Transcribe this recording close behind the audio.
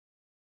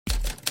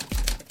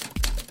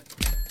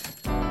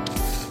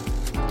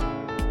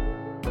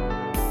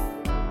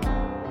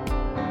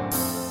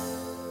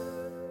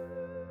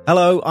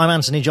Hello, I'm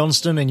Anthony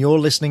Johnston, and you're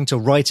listening to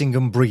Writing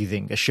and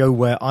Breathing, a show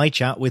where I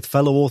chat with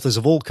fellow authors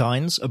of all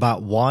kinds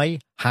about why,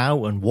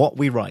 how, and what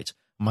we write.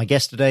 My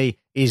guest today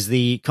is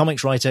the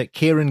comics writer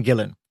Kieran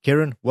Gillen.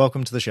 Kieran,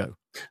 welcome to the show.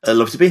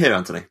 Love to be here,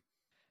 Anthony.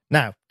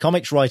 Now,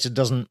 comics writer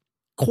doesn't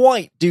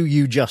quite do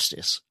you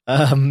justice.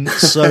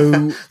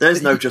 So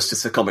there's no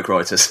justice for comic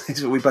writers.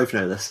 We both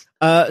know this.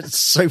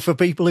 So for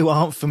people who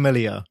aren't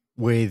familiar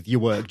with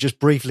your work, just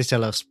briefly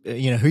tell us,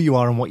 who you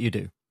are and what you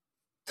do.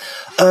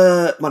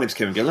 My name's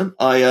Kieran Gillen.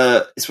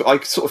 I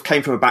sort of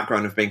came from a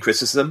background of being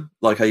criticism.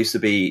 Like, I used to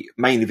be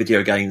mainly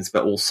video games,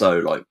 but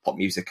also like pop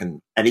music and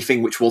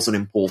anything which wasn't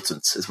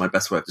important is my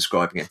best way of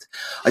describing it.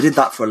 I did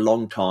that for a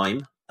long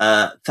time,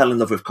 fell in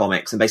love with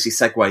comics and basically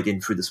segued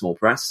in through the small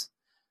press.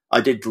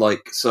 I did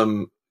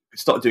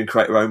started doing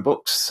create your own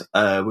books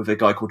with a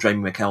guy called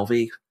Jamie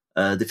McKelvey.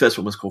 The first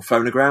one was called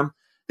Phonogram.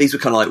 These were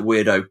kind of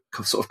like weirdo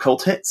sort of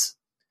cult hits.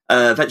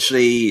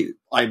 Eventually,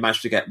 I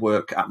managed to get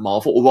work at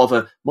Marvel, or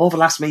rather,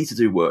 Marvel asked me to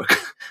do work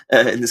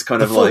in this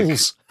kind of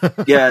fools.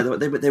 Yeah,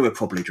 they were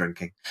probably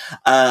drinking.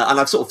 And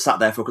I've sort of sat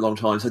there for a long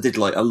time, so I did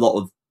like a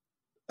load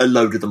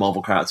of the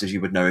Marvel characters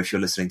you would know if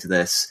you're listening to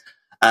this.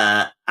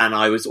 And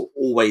I was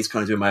always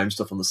kind of doing my own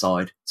stuff on the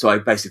side. So I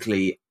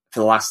basically,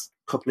 for the last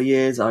couple of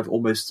years, I've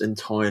almost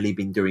entirely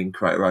been doing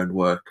create your own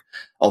work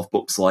of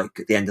books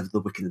like The End of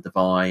the Wicked and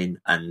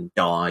Divine and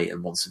Die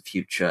and Once and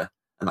Future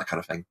and that kind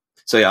of thing.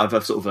 So yeah,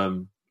 I've sort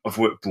of I've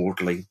worked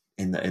broadly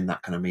in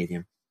that kind of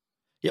medium.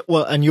 Yeah,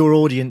 well, and your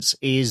audience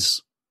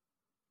is,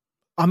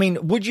 I mean,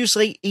 would you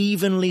say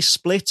evenly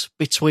split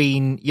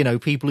between,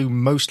 people who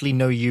mostly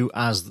know you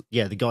as,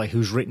 the guy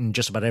who's written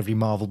just about every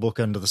Marvel book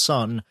under the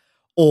sun,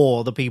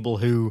 or the people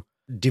who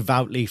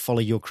devoutly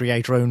follow your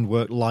creator-owned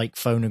work like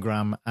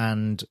Phonogram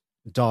and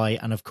Die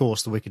and, of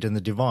course, The Wicked and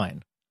the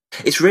Divine?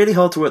 It's really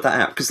hard to work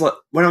that out, because like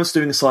when I was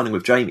doing a signing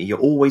with Jamie, you're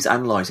always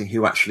analysing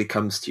who actually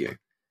comes to you.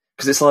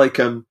 Because it's like,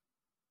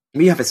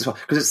 you have this as well,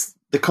 because it's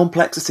the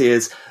complexity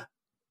is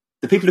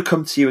the people who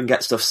come to you and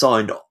get stuff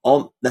signed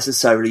aren't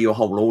necessarily your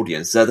whole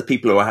audience. They're the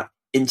people who are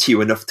into you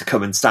enough to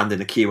come and stand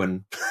in a queue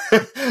and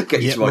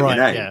get you to write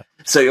your name. Yeah.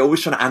 So you're always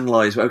trying to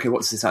analyse, okay,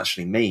 what does this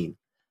actually mean?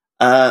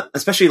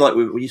 Especially like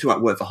when you talk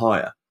about work for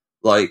hire.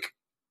 Like,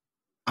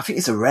 I think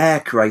it's a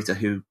rare creator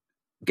who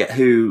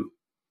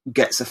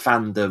gets a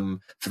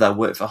fandom for their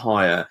work for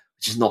hire,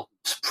 which is not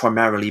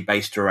primarily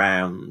based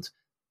around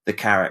the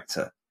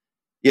character.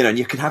 And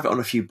you can have it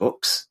on a few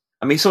books.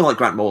 I mean, someone like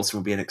Grant Morrison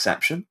would be an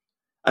exception.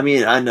 I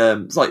mean, and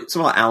it's like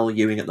someone like Al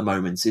Ewing at the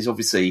moment is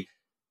obviously,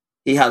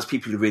 he has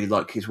people who really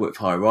like his work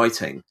for hire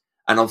writing.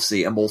 And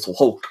obviously Immortal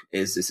Hulk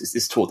is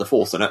this tour de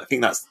force. And I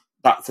think that's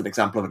an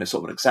example of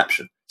an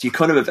exception. So you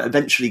kind of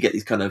eventually get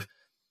these kind of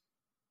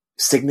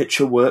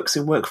signature works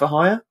in work for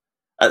hire.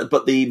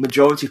 But the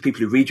majority of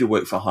people who read your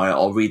work for hire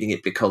are reading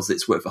it because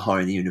it's work for hire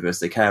in the universe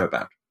they care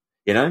about.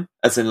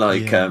 As in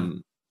like,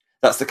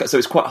 so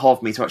it's quite hard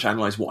for me to actually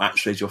analyse what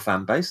actually is your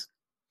fan base.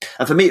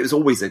 And for me, it was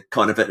always a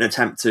kind of an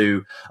attempt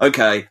to,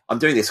 okay, I'm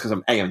doing this because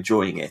I'm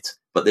enjoying it.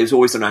 But there's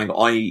always an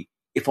angle.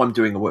 If I'm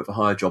doing a work for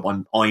hire job,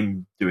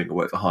 I'm doing a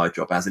work for hire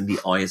job, as in the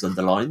I is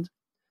underlined.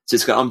 So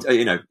it's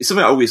it's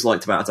something I always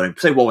liked about, I don't know,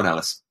 say Warren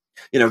Ellis.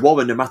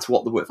 Warren, no matter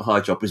what the work for hire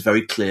job, was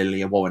very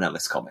clearly a Warren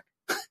Ellis comic.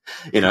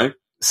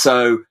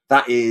 So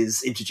that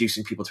is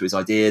introducing people to his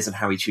ideas and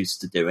how he chooses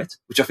to do it,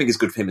 which I think is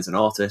good for him as an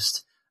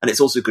artist, and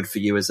it's also good for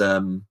you as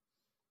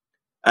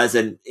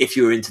in, if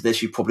you're into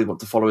this, you probably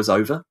want to follow us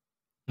over.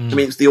 I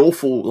mean, it's the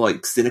awful,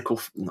 like,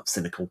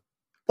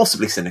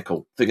 possibly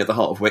cynical thing at the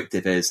heart of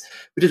Wictiv is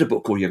we did a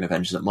book called Young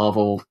Avengers at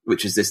Marvel,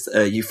 which is this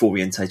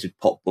youth-orientated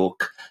pop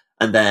book.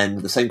 And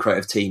then the same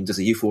creative team does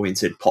a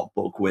youth-oriented pop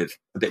book with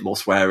a bit more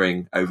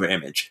swearing over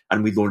image.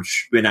 And we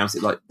announced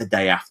it like the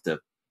day after,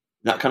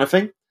 that kind of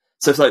thing.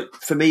 So it's like,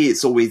 for me,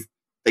 it's always,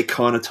 they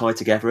kind of tie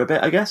together a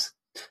bit, I guess.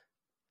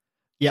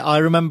 Yeah, I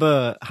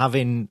remember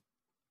having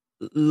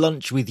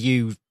lunch with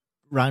you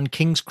around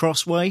King's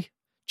Cross way,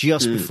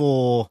 just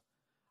before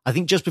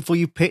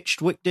you pitched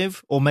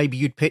Wictiv, or maybe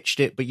you'd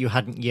pitched it, but you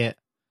hadn't yet,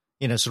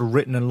 sort of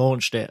written and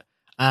launched it.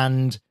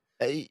 And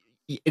it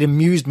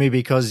amused me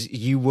because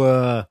you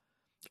were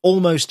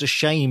almost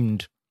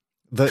ashamed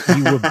that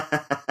you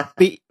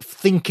were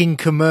thinking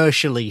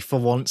commercially for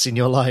once in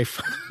your life.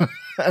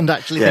 And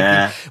actually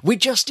thinking, we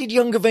just did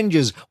Young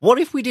Avengers. What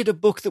if we did a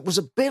book that was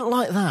a bit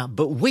like that,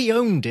 but we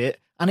owned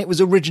it and it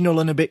was original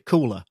and a bit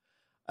cooler?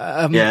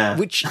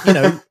 Which,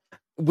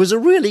 was a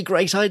really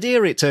great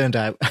idea, it turned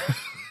out.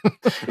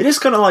 It is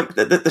kind of like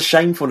the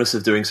shamefulness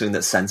of doing something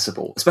that's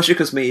sensible, especially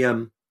because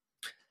there's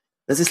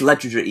this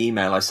legendary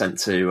email I sent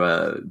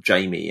to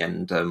Jamie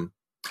and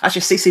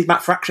actually CC'd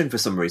Matt Fraction for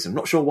some reason. I'm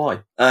not sure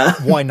why.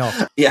 Why not?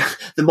 Yeah,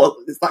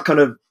 it's that kind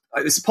of,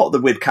 it's part of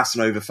the weird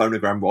Casanova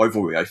Phonogram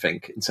rivalry, I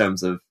think, in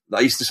terms of, I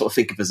used to sort of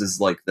think of us as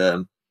like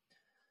the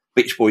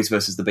Beach Boys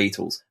versus the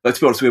Beatles. But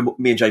to be honest,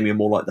 me and Jamie are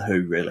more like the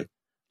Who, really.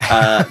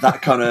 That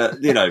kind of,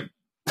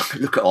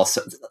 look at us.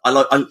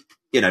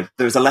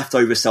 There's a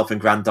leftover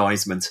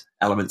self-aggrandizement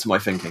element to my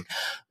thinking.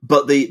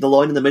 But the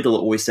line in the middle that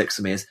always sticks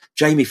to me is,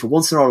 Jamie, for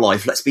once in our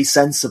life, let's be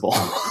sensible.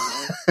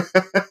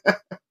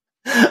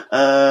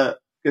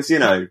 because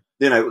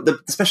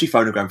especially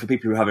Phonogram, for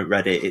people who haven't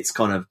read it, it's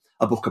kind of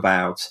a book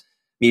about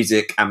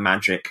music and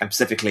magic, and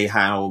specifically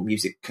how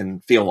music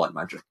can feel like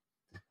magic.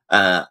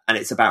 And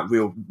it's about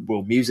real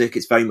music.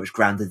 It's very much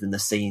grounded in the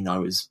scene I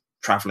was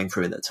traveling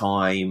through at the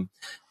time.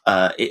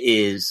 It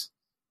is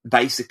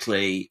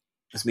basically,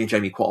 as me and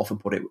Jamie quite often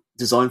put it,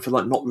 designed for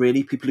like not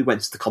really people who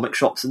went to the comic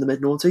shops in the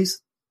mid-noughties,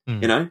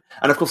 And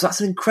of course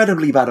that's an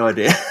incredibly bad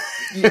idea.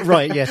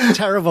 Right, yeah,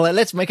 terrible.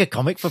 Let's make a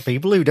comic for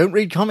people who don't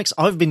read comics.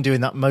 I've been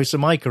doing that most of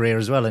my career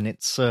as well, and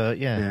it's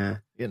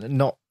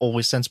not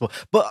always sensible.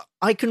 But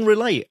I can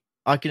relate.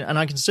 I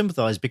can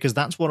sympathize, because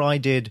that's what I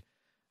did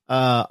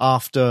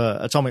after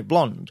Atomic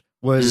Blonde.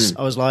 I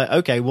was like,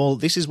 okay, well,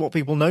 this is what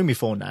people know me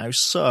for now.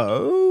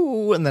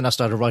 So, and then I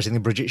started writing the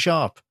Bridget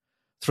Sharp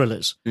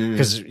thrillers,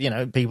 because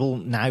people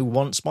now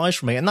want spies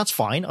from me, and that's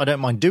fine. I don't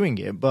mind doing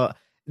it, but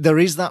there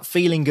is that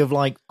feeling of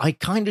like, I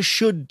kind of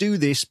should do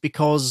this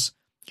because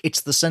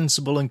it's the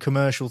sensible and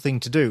commercial thing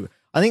to do.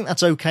 I think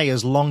that's okay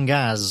as long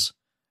as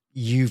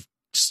you've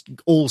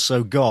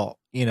also got,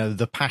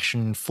 the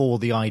passion for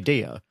the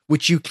idea,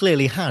 which you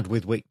clearly had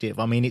with Wictiv.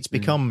 I mean, it's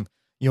become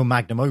your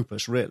magnum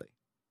opus, really.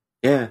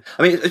 Yeah.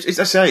 I mean, as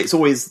I say, it's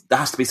always, there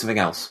has to be something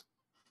else.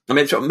 I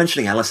mean, I'm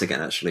mentioning Ellis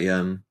again, actually.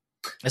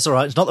 It's all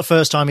right. It's not the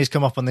first time he's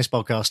come up on this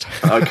podcast.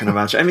 I can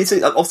imagine. I mean,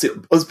 obviously,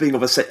 us being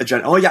of a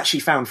general, I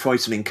actually found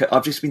Frightening.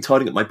 I've just been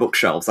tidying up my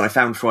bookshelves, and I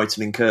found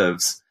Frightening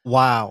Curves.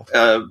 Wow.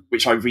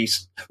 Which we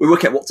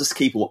work out what to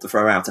keep and what to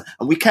throw out,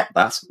 and we kept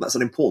that. That's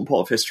an important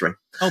part of history.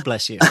 Oh,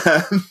 bless you.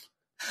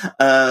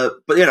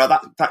 But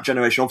that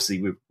generation,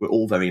 obviously, we're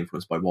all very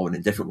influenced by Warren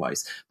in different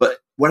ways. But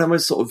when I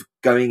was sort of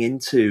going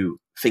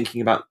into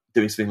thinking about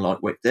doing something like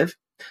Wictiv,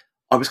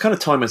 I was kind of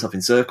tying myself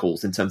in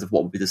circles in terms of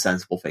what would be the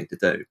sensible thing to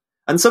do.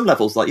 And some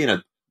levels, like,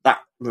 that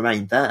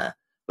remained there.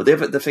 But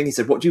the thing he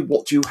said, what do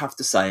you have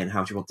to say, and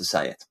how do you want to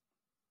say it?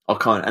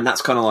 And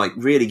that's kind of like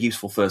really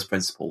useful first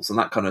principles. And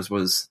that kind of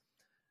was,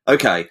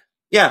 okay,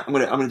 yeah, I'm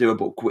gonna do a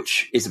book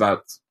which is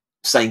about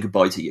saying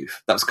goodbye to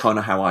youth. That's kind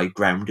of how I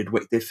grounded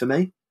Wictiv for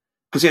me.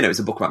 Because, it's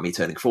a book about me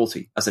turning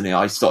 40. As in, it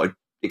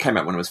came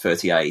out when I was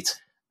 38.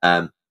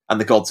 And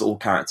the gods are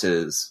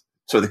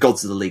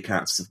the lead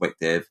characters of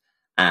Wictiv,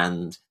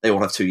 and they all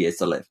have 2 years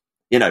to live.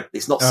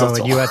 It's not subtle.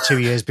 And you had 2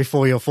 years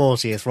before your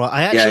 40th, right?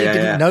 I actually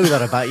didn't know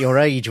that about your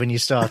age when you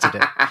started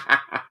it.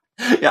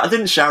 Yeah, I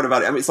didn't shout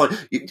about it. I mean, it's like,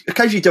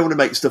 occasionally you don't want to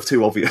make stuff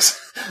too obvious.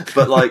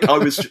 But, like, I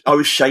was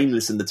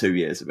shameless in the 2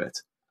 years of it.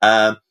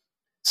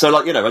 So,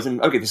 like, as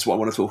in, okay, this is what I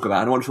want to talk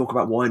about. And I want to talk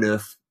about why on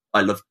earth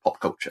I love pop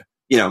culture.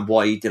 And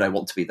why did I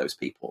want to be those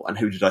people? And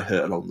who did I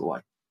hurt along the way?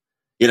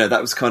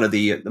 That was kind of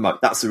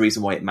that's the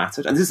reason why it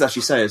mattered. And this is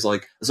actually say is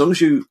like, as long as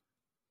you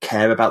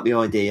care about the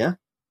idea,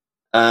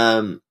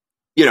 and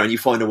you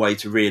find a way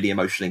to really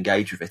emotionally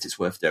engage with it, it's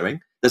worth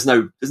doing.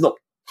 I'm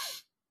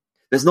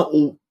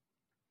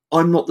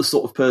not the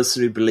sort of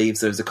person who believes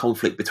there's a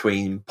conflict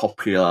between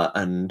popular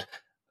and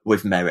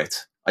with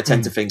merit. I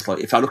tend to think,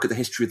 like, if I look at the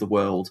history of the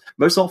world,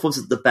 most art forms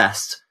are the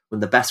best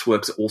when the best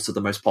works are also the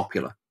most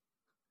popular.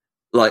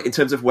 Like, in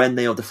terms of when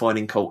they are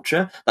defining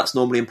culture, that's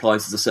normally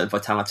implies there's a certain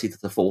vitality to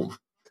the form.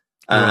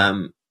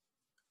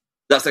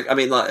 That's like, I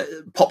mean, like,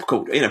 pop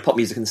culture, pop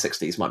music in the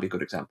 60s might be a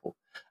good example.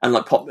 And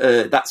like pop,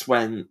 that's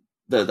when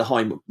the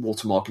high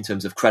watermark in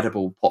terms of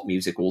credible pop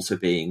music also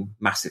being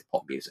massive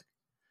pop music.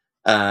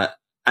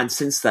 And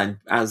since then,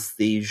 as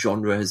the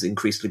genre has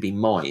increasingly been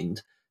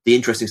mined, the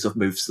interesting stuff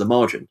moves to the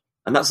margin.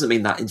 And that doesn't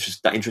mean that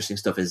interesting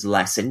stuff is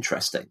less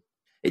interesting.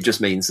 It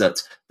just means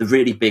that the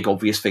really big,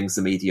 obvious things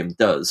the medium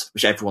does,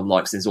 which everyone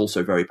likes and is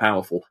also very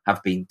powerful,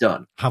 have been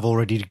done. Have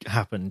already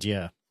happened,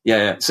 yeah.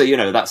 Yeah. So,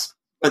 that's,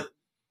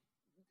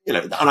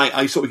 and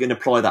I sort of can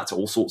apply that to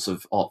all sorts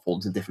of art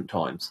forms in different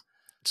times.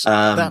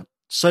 So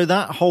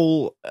that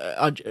whole,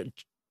 I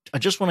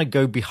just want to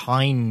go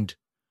behind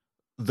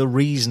the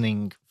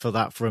reasoning for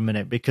that for a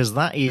minute, because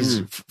that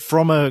is,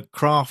 from a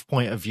craft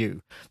point of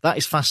view, that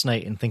is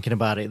fascinating thinking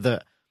about it,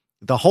 that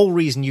the whole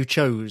reason you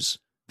chose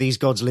These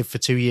Gods Live for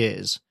 2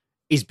 years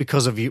was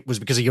because of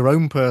your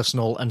own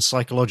personal and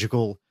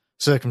psychological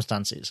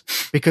circumstances.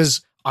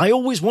 Because I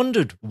always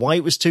wondered why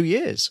it was 2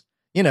 years.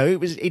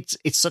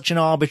 It's such an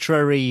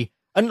arbitrary,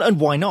 and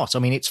why not? I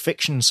mean, it's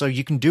fiction, so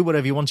you can do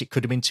whatever you want. It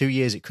could have been 2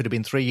 years, it could have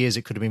been 3 years,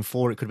 it could have been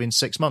 4, it could have been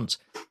 6 months.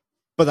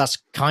 But that's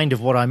kind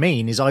of what I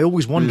mean, is I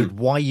always wondered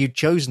why you'd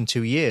chosen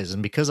 2 years.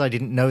 And because I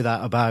didn't know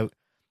that about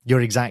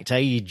your exact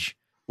age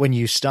when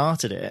you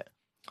started it,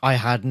 I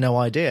had no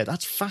idea.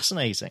 That's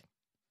fascinating.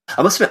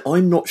 I must admit,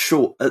 I'm not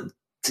sure.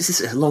 This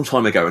is a long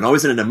time ago, and I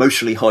was in an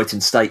emotionally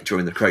heightened state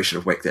during the creation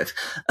of Wictiv.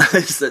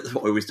 That's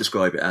what I always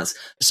describe it as.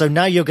 So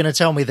now you're going to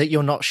tell me that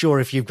you're not sure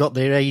if you've got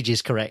the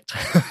ages correct.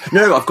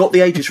 No, I've got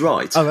the ages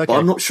right. Oh, okay. But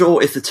I'm not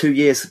sure if the 2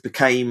 years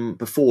became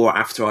before or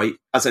after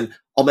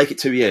I'll make it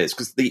 2 years,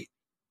 because the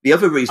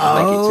other reason to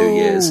make it 2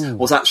 years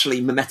was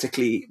actually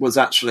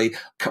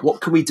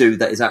what can we do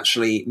that is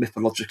actually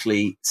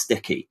mythologically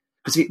sticky?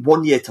 Because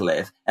 1 year to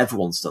live,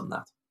 everyone's done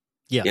that.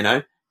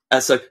 Yeah.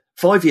 So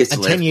 5 years to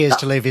and live. 10 years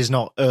to live is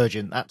not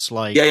urgent. That's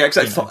like... Yeah,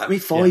 exactly. I mean,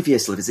 5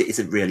 years to live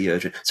isn't really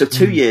urgent. So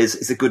 2 years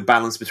is a good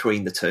balance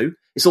between the two.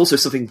 It's also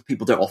something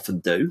people don't often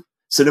do.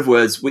 So in other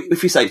words,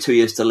 if you say 2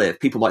 years to live,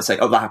 people might say,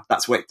 oh,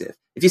 that's Wictive.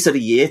 If you said a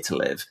year to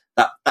live,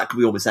 that could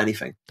be almost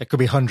anything. That could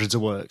be hundreds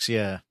of works,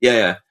 yeah.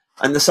 Yeah.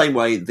 And the same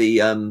way,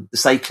 the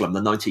Sacrum,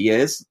 the 90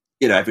 years,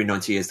 every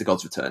 90 years the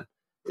gods return.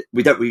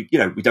 We don't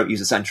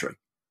use a century.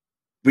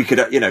 We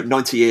could,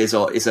 90 years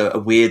is a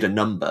weirder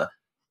number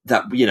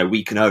that,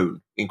 we can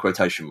own in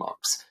quotation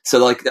marks. So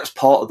like, that's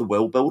part of the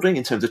world building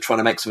in terms of trying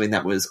to make something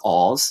that was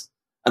ours.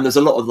 And there's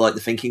a lot of like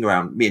the thinking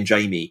around me and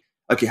Jamie.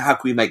 Okay, how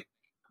can we make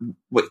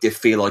Wictive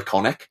feel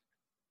iconic?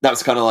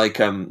 That's kind of like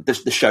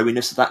the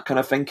showiness of that kind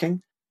of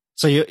thinking.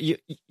 So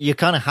you're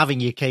kind of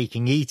having your cake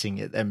and eating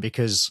it then,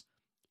 because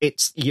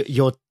it's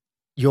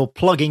you're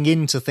plugging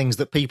into things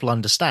that people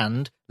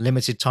understand: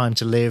 limited time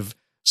to live,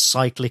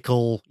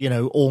 cyclical,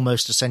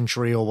 almost a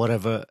century or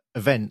whatever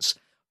events,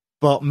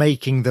 but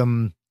making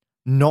them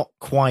not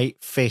quite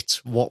fit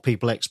what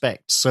people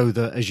expect, so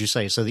that, as you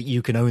say, so that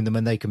you can own them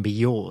and they can be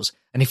yours.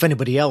 And if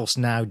anybody else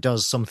now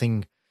does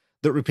something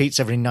that repeats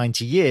every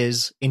 90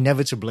 years,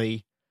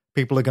 inevitably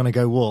people are going to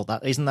go, well,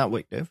 isn't that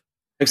Wictive?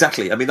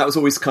 Exactly. I mean, that was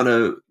always kind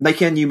of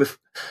making a new...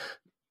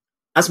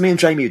 As me and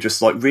Jamie are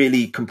just like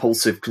really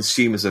compulsive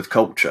consumers of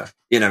culture,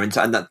 and in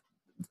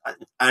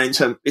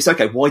terms, it's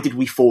okay. Why did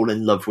we fall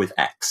in love with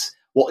X?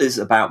 What is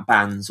about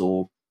bands?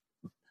 Or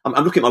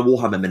I'm looking at my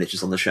Warhammer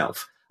miniatures on the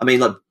shelf. I mean,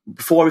 like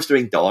before I was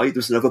doing Die, there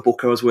was another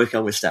book I was working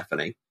on with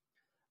Stephanie,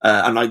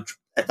 and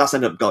that's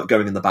ended up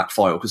going in the back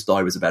file because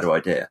Die was a better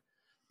idea.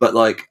 But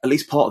like, at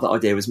least part of that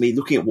idea was me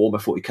looking at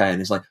Warhammer 40k,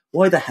 and it's like,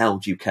 why the hell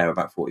do you care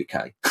about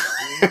 40k?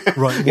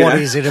 Right. What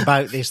is it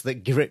about this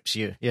that grips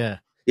you? Yeah.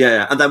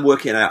 Yeah, and then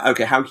working out,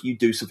 okay, how can you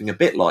do something a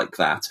bit like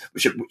that,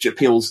 which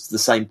appeals to the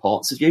same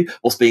parts of you,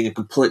 whilst being a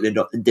completely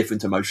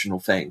different emotional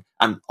thing,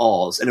 and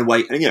ours in a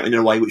way, in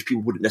a way which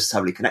people wouldn't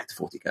necessarily connect to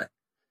 40k.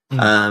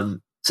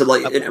 So,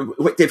 like,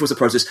 Wictive was a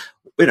process.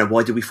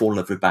 Why do we fall in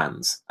love with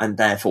bands, and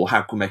therefore,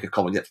 how can we make a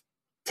comic that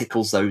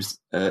tickles those?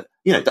 You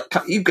get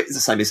the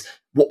same as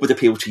what would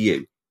appeal to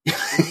you.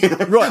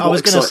 Right, I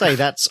was going to say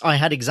I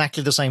had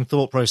exactly the same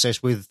thought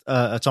process with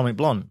Atomic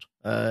Blonde.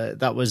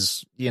 That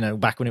was,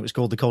 back when it was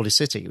called The Coldest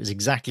City. It was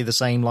exactly the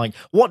same. Like,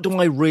 what do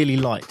I really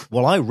like?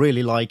 Well, I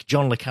really like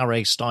John le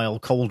Carré style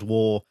Cold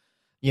War,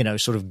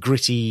 sort of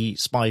gritty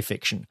spy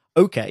fiction.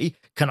 Okay,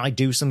 can I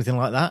do something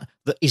like that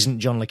isn't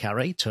John le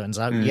Carré? Turns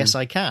out, yes,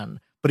 I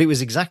can. But it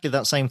was exactly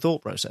that same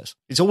thought process.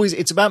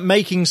 It's about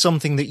making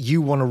something that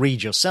you want to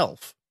read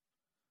yourself.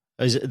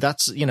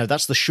 That's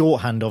the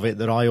shorthand of it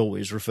that I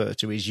always refer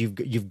to, is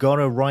you've got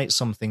to write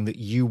something that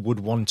you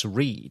would want to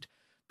read,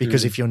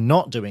 because if you're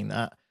not doing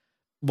that,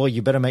 well,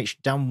 you better make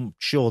damn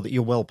sure that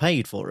you're well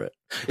paid for it.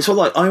 It's all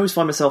like, I always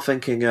find myself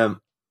thinking, I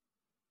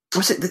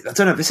don't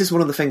know, this is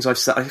one of the things I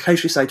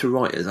occasionally say to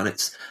writers, and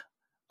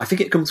I think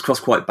it comes across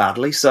quite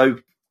badly, so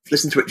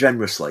listen to it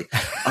generously.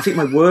 I think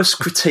my worst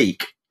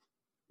critique,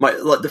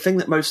 the thing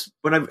that most,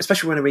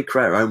 especially when I read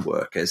creator own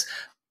work, is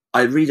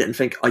I read it and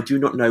think, I do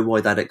not know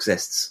why that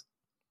exists.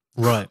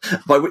 Right.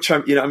 By which I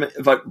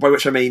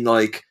mean,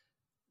 like,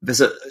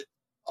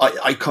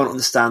 I can't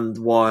understand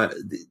why,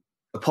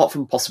 apart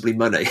from possibly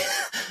money,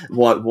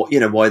 why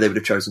they would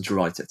have chosen to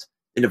write it.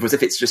 In other words,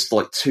 if it's just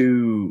like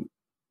too,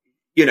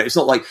 it's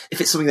not like, if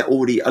it's something that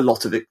a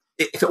lot of it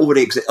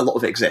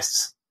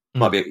exists,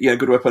 might be a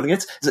good way of putting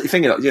it. So you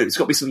think, it's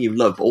got to be something you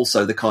love, but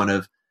also the kind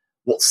of,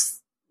 why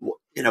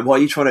are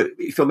you trying to,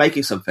 if you're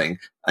making something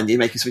and you're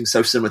making something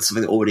so similar to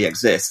something that already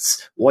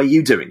exists, why are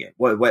you doing it?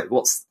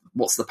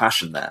 What's the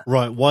passion there?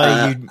 Right. Why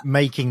are you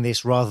making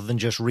this rather than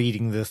just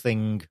reading the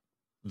thing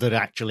that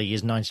actually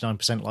is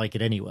 99% like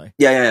it anyway?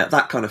 Yeah,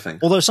 that kind of thing.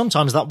 Although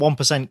sometimes that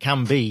 1%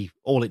 can be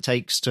all it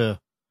takes to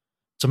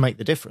make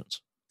the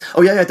difference.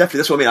 Oh yeah, definitely.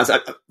 That's what I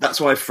mean. That's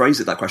why I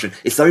phrased it, that question.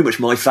 It's very much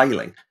my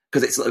failing,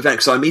 because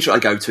so immediately I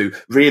go to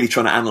really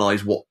trying to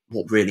analyse what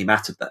really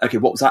mattered there. Okay,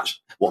 what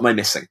am I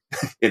missing?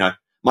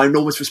 My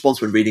enormous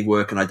response when reading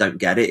work and I don't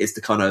get it is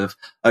to kind of,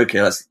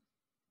 okay,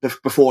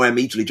 before I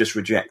immediately just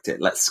reject it,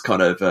 let's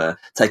kind of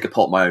take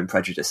apart my own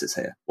prejudices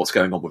here. What's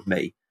going on with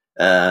me?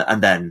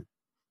 And then,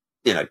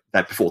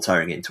 before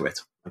tearing into it,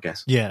 I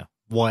guess. Yeah.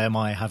 Why am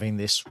I having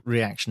this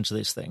reaction to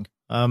this thing?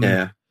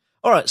 Yeah.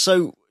 All right.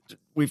 So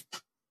we've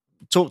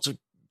talked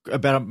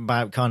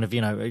about kind of,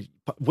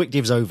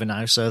 Wictive's over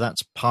now, so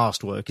that's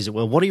past work, as it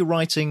were. What are you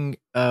writing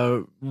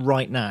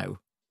right now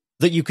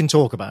that you can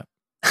talk about?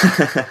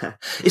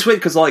 It's weird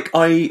because, like,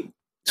 I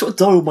sort of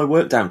dialed my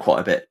work down quite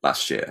a bit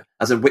last year.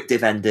 As in,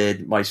 Wictive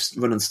ended, my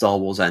run on Star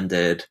Wars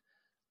ended,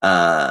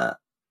 that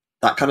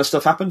kind of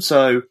stuff happened.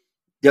 So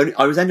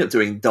I was ended up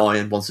doing Die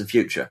and Once and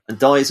Future, and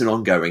Die is an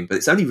ongoing, but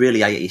it's only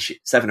really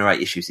 7 or 8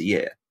 issues a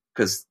year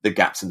because the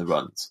gaps in the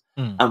runs.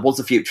 And Once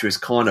and Future is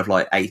kind of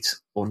like 8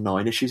 or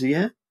 9 issues a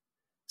year.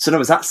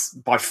 So that's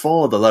by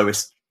far the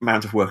lowest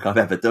amount of work I've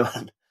ever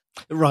done.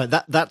 Right,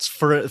 that's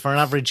for an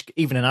average,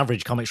 even an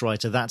average comics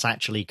writer, that's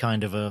actually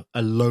kind of a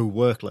low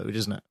workload,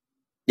 isn't it?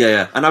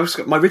 Yeah. And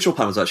my original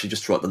plan was actually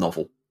just to write the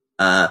novel,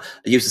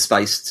 use the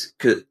space,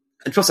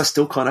 and plus I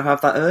still kind of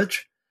have that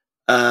urge.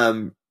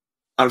 I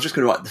was just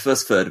going to write the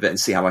first third of it and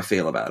see how I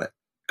feel about it.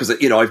 Because,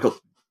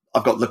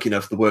 I've got lucky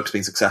enough the work's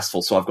been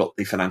successful, so I've got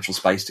the financial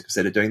space to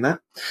consider doing that.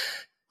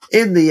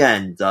 In the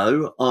end,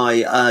 though,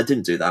 I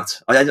didn't do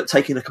that. I ended up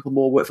taking a couple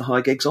more work for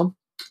hire gigs on,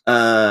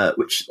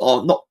 which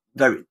are not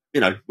very,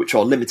 which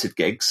are limited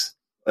gigs,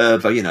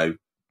 but,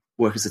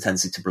 work has a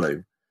tendency to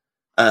bloom.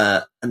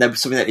 And there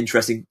was something that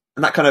interesting,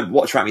 and that kind of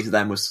what attracted me to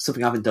them was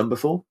something I haven't done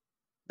before.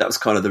 That was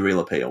kind of the real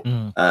appeal.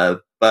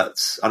 I'll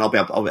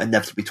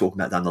inevitably be talking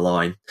about down the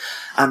line.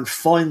 And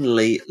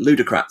finally,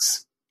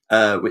 Ludocrats,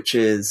 which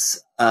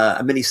is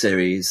a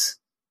mini-series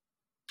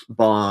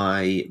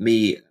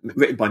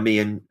written by me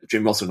and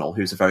Jim Rossignol,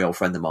 who's a very old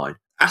friend of mine.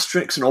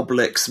 Asterix and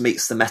Obelix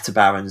meets the Meta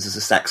Barons as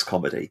a sex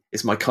comedy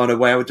is my kind of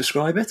way I would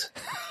describe it.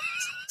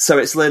 So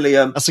it's literally...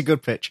 That's a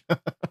good pitch.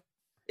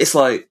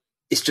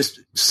 It's just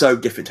so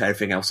different to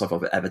everything else I've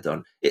ever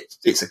done.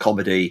 It's a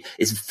comedy.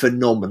 It's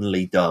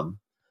phenomenally dumb.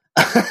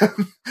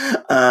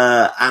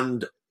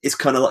 And it's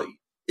kind of like,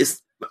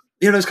 it's,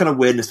 those kind of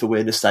weirdness for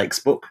weirdness stakes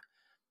book.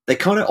 They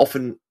kind of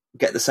often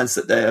get the sense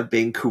that they're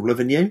being cooler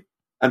than you,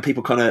 and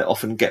people kind of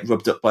often get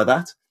rubbed up by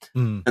that.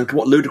 And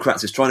what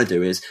Ludocrats is trying to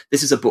do is,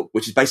 this is a book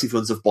which is basically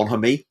runs of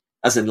bonhomie,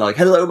 as in like,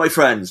 hello, my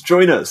friends,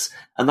 join us.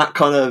 And that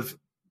kind of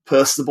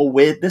personable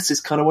weirdness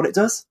is kind of what it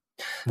does.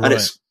 Right. And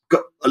it's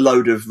got a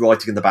load of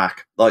writing in the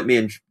back. Like me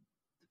and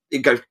it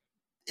goes,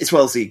 it's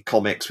Wellesley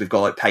Comics. We've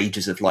got like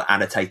pages of like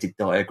annotated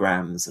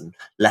diagrams and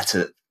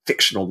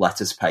fictional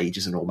letters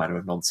pages and all manner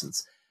of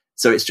nonsense.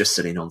 So it's just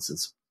silly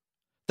nonsense.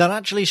 That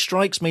actually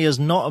strikes me as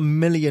not a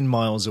million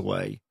miles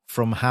away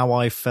from how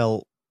I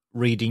felt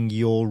reading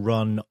your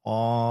run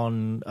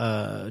on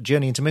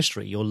Journey into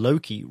Mystery, your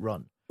Loki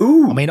run.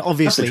 Ooh, I mean,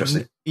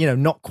 obviously,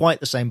 not quite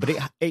the same, but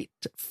it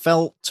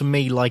felt to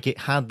me like it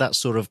had that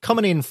sort of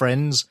coming in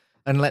friends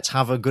and let's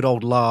have a good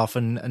old laugh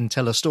and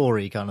tell a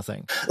story kind of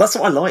thing. That's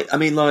what I like. I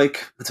mean,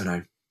 like, I don't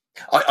know.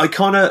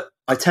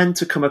 I tend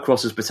to come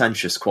across as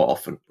pretentious quite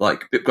often,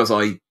 like, because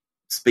I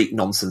speak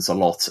nonsense a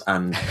lot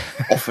and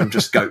often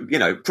just go,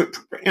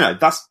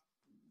 that's,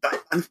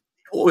 and it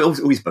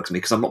always bugs me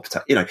because I'm not,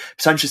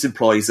 pretentious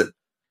implies that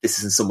this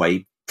is in some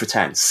way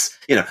pretense.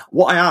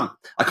 What I am,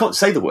 I can't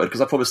say the word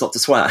because I promise not to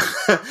swear,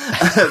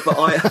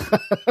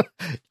 but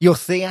you're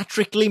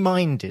theatrically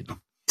minded.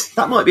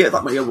 That might be it.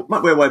 That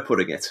might be a way of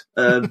putting it.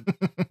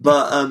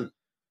 But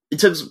in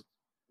terms of,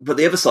 but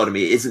the other side of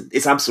me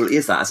it's absolutely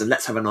is that, as in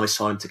let's have a nice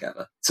time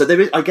together. So there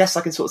is, I guess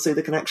I can sort of see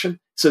the connection.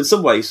 So in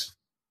some ways,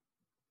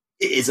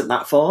 it isn't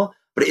that far,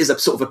 but it is a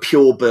sort of a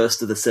pure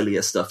burst of the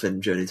sillier stuff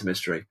in Journey to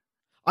Mystery.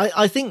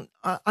 I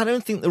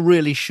don't think there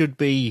really should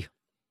be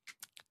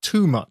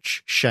too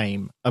much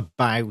shame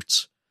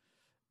about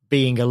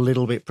being a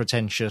little bit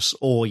pretentious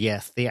or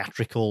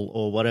theatrical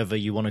or whatever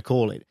you want to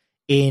call it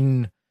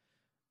in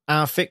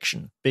our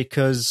fiction,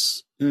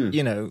 because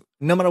no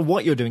matter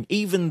what you're doing,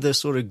 even the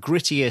sort of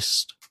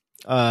grittiest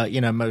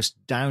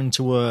most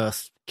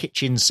down-to-earth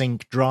kitchen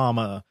sink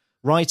drama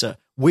writer,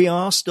 we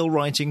are still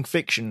writing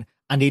fiction,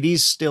 and it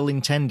is still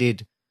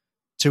intended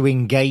to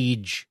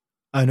engage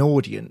an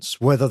audience,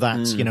 whether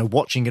that's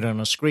watching it on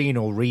a screen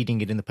or reading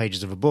it in the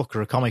pages of a book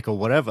or a comic or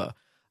whatever.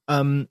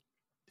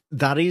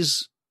 That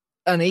is,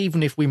 and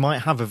even if we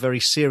might have a very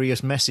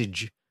serious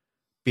message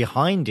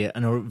behind it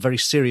and a very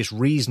serious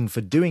reason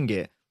for doing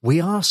it, we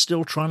are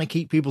still trying to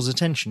keep people's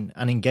attention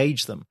and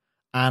engage them.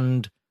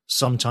 And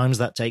sometimes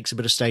that takes a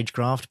bit of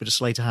stagecraft, a bit of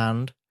sleight of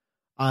hand.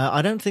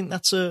 I don't think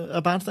that's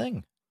a bad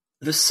thing.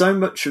 There's so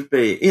much of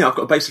being, I've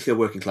got basically a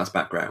working class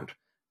background.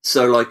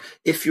 So like,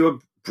 if you're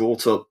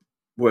brought up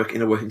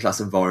in a working class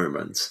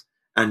environment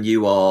and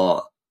you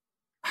are,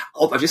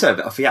 as you say,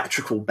 a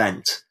theatrical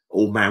bent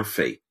or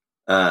mouthy,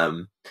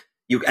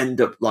 you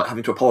end up like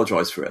having to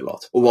apologise for it a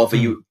lot. Or rather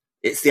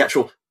it's the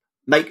actual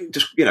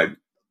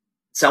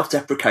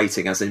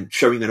self-deprecating, as in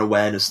showing an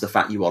awareness of the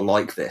fact you are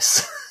like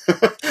this.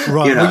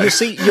 Right.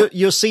 Well,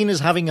 you're seen as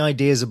having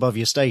ideas above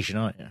your station,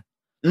 aren't you?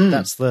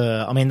 That's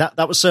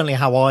that was certainly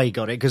how I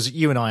got it, because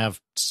you and I have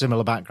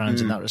similar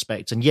backgrounds in that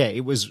respect. And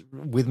it was,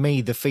 with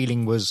me, the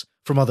feeling was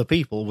from other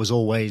people was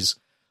always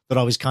that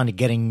I was kind of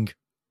getting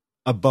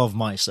above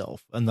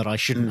myself and that I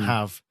shouldn't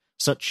have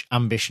such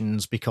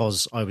ambitions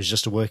because I was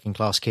just a working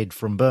class kid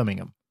from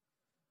Birmingham.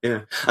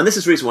 Yeah, and this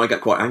is the reason why I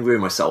get quite angry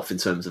with myself in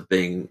terms of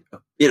being,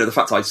 the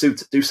fact I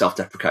do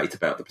self-deprecate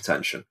about the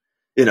pretension.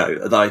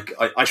 Like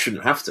I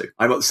shouldn't have to.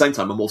 At the same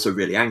time, I'm also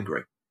really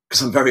angry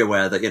because I'm very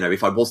aware that,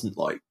 if I wasn't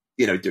like,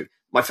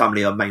 my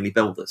family are mainly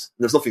builders.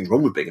 And there's nothing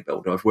wrong with being a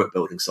builder. I've worked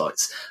building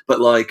sites, but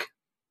like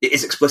it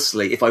is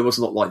explicitly, if I was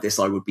not like this,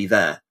 I would be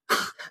there,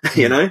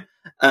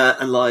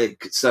 and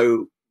like,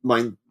 so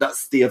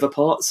that's the other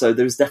part. So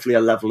there's definitely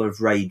a level of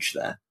rage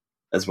there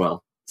as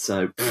well.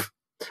 So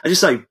I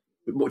just say,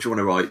 what do you want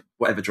to write?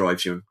 Whatever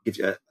drives you, gives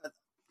you.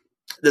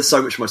 There's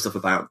so much more stuff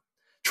about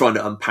trying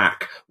to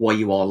unpack why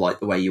you are like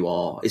the way you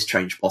are. Is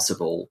change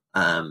possible?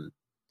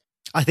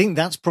 I think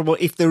that's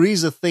probably, if there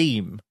is a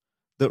theme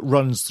that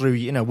runs through,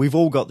 we've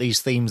all got these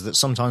themes that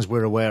sometimes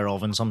we're aware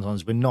of and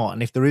sometimes we're not.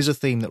 And if there is a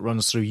theme that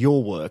runs through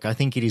your work, I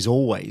think it is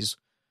always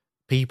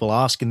people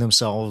asking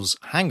themselves,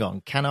 hang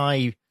on, can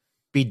I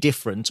be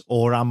different,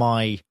 or am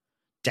I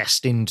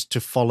destined to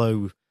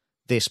follow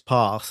this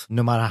path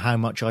no matter how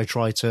much I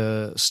try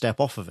to step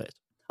off of it?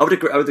 I would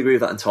agree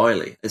with that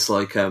entirely. It's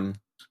like,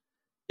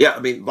 yeah, I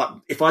mean, like,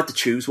 if I had to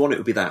choose one, it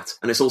would be that.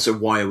 And it's also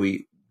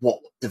what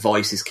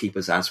devices keep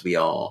us as we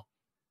are,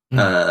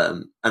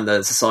 and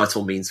the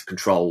societal means of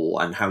control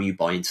and how you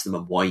buy into them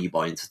and why you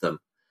buy into them.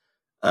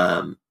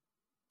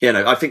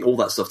 I think all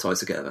that stuff ties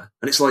together.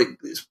 And it's like,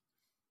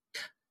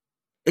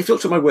 if you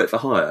looked at my work for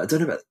hire, I don't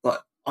know about, like,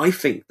 I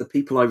think the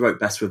people I wrote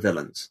best were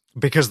villains.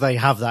 Because they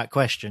have that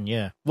question,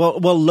 yeah. Well,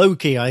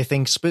 Loki, I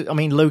think,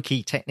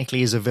 Loki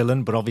technically is a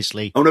villain, but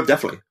obviously... Oh, no,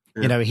 definitely.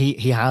 Yeah.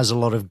 He has a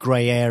lot of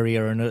grey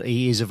area, and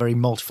he is a very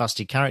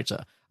multifaceted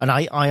character. And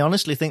I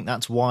honestly think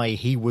that's why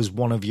he was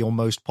one of your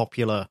most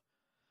popular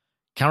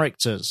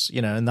characters,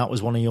 and that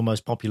was one of your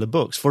most popular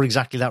books, for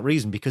exactly that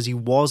reason, because he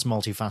was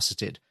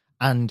multifaceted.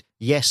 And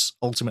yes,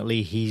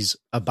 ultimately, he's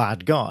a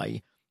bad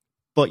guy,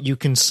 but you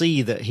can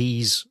see that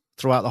he's,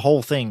 throughout the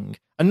whole thing,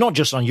 and not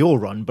just on your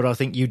run, but I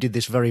think you did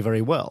this very,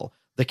 very well.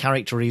 The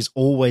character is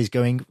always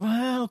going,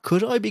 well,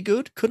 could I be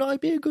good? Could I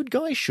be a good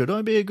guy? Should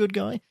I be a good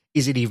guy?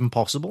 Is it even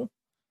possible?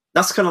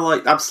 That's kind of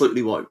like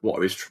absolutely what I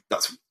was.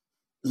 That's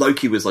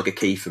Loki was like a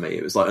key for me.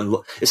 It was like,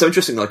 it's so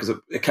interesting, like, because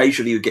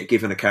occasionally you get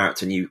given a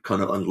character and you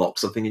kind of unlock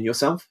something in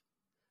yourself.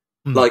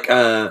 Like,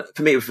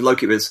 for me, with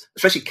Loki, it was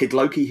especially Kid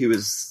Loki, who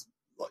was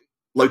like,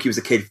 Loki was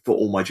a kid for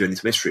all my Journey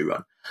to Mystery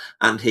run.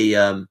 And he,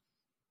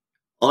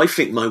 I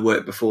think my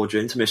work before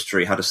Journey to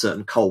Mystery had a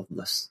certain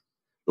coldness.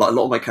 Like, a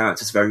lot of my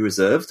characters are very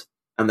reserved,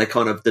 and they're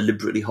kind of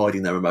deliberately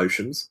hiding their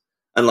emotions.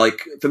 And,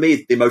 like, for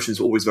me, the emotions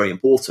were always very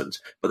important,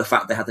 but the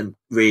fact they had them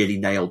really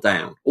nailed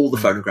down. All the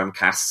phonogram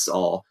casts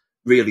are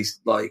really,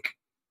 like,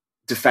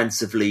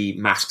 defensively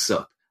masks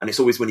up. And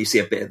it's always when you see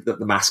a bit of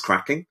the mask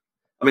cracking.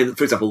 I mean,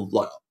 for example,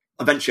 like,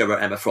 eventually I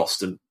wrote Emma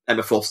Frost, and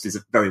Emma Frost is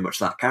very much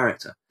that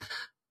character.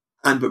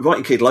 But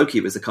writing Kid Loki,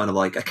 it was a kind of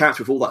like a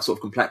character with all that sort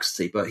of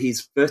complexity, but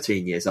he's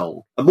 13 years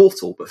old.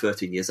 Immortal, but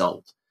 13 years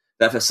old.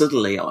 Therefore,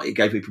 suddenly, it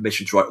gave me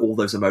permission to write all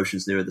those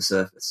emotions nearer the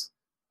surface.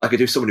 I could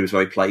do someone who was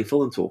very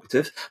playful and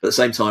talkative, but at the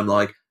same time,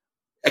 like,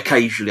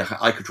 occasionally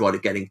I could write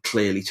it getting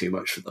clearly too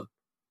much for them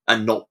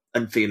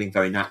and feeling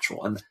very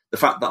natural. And the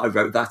fact that I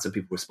wrote that and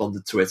people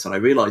responded to it, and I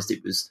realised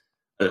it was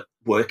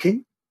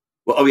working.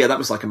 Well, oh yeah, that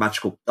was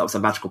a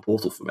magical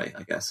portal for me,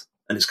 I guess.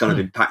 And it's kind of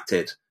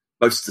impacted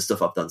most of the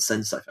stuff I've done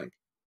since, I think.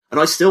 And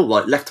I still,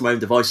 like, left to my own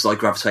devices, I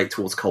gravitate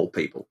towards cold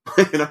people.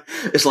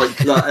 It's like,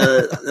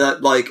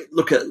 like,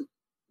 look at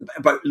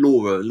about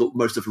Laura.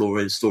 Most of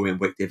Laura's story in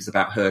Wicked is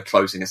about her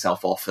closing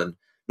herself off and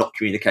not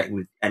communicating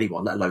with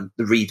anyone, let alone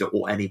the reader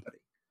or anybody.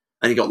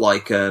 And you got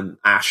like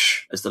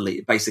Ash as the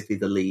lead, basically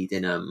the lead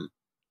in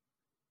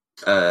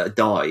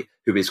Die,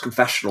 who is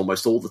confessional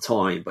almost all the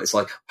time. But it's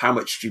like, how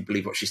much do you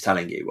believe what she's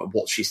telling you, and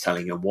what she's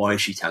telling you, and why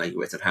is she telling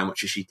you it, and how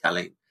much is she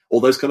telling? All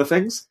those kind of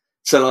things.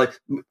 So, like,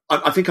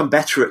 I think I'm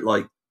better at,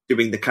 like,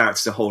 doing the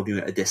characters are holding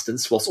you at a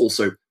distance whilst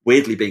also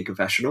weirdly being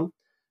confessional.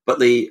 But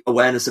the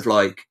awareness of,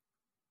 like,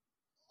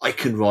 I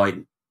can write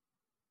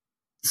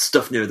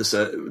stuff near the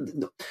surface,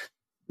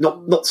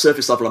 not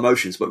surface level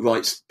emotions, but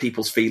write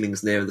people's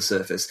feelings near the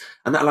surface.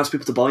 And that allows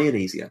people to buy in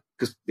easier.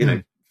 Because,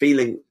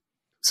 feeling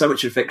so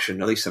much in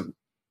fiction, at least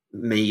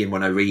me and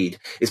when I read,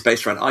 is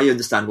based around, I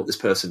understand what this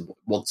person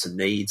wants and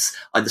needs.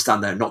 I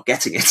understand they're not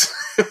getting it.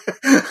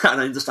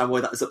 And I understand why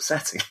that is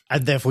upsetting.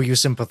 And therefore you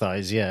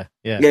sympathise, yeah.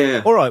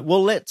 Yeah. All right,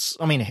 well,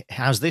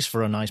 how's this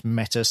for a nice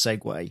meta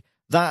segue?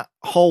 That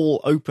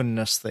whole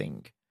openness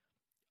thing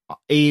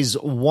is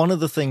one of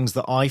the things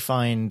that I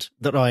find,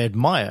 that I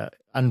admire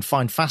and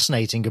find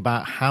fascinating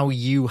about how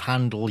you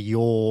handle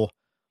your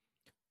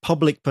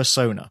public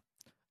persona,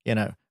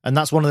 and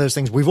that's one of those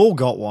things. We've all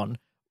got one.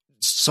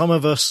 Some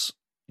of us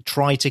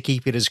try to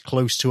keep it as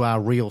close to our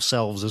real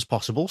selves as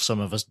possible. Some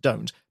of us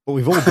don't, but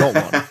we've all got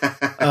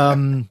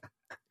one.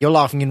 You're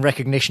laughing in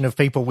recognition of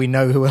people we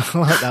know who are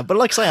like that. But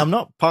like I say, I'm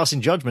not passing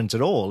judgment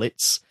at all.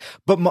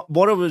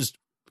 What I was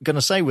going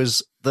to say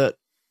was that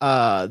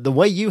the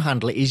way you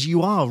handle it is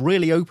you are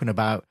really open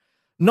about,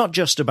 not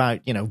just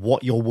about,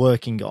 what you're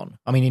working on.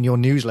 I mean, in your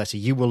newsletter,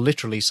 you will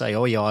literally say,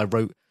 oh yeah, I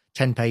wrote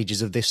 10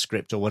 pages of this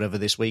script or whatever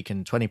this week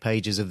and 20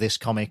 pages of this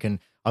comic, and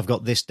I've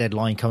got this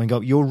deadline coming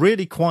up. You're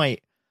really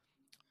quite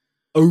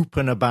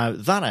open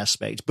about that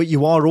aspect, but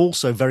you are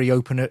also very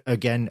open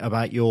again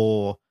about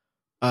your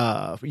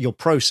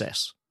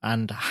process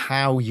and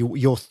how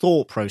your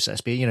thought process.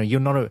 But you're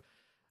not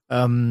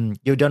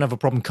you don't have a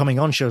problem coming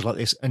on shows like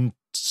this and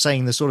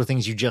saying the sort of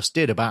things you just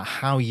did about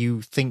how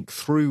you think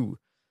through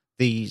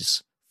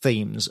these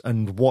themes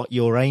and what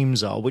your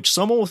aims are, which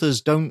some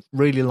authors don't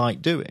really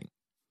like doing.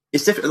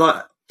 It's different.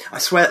 Like, I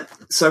swear,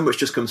 so much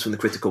just comes from the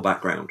critical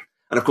background,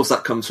 and of course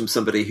that comes from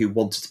somebody who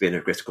wanted to be in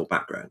a critical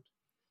background.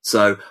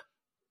 So,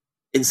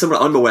 in some way,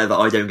 I'm aware that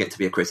I don't get to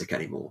be a critic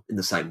anymore in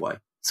the same way.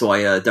 So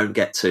I don't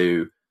get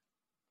to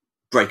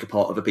break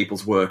apart other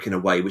people's work in a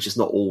way which is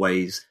not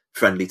always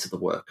friendly to the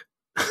work.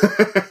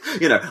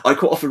 I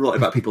quite often write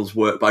about people's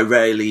work, but I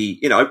rarely,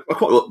 I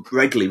quite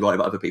regularly write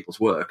about other people's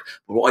work.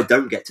 But what I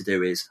don't get to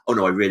do is, oh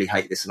no, I really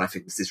hate this and I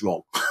think this is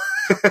wrong.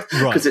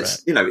 Because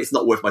it's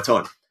not worth my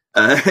time.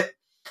 But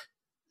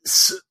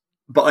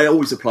I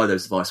always apply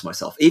those advice to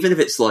myself, even if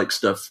it's like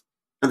stuff,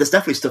 and there's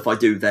definitely stuff I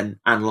do then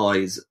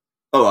analyse,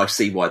 oh, I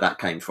see why that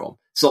came from.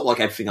 It's not like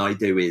everything I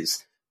do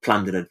is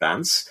planned in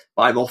advance,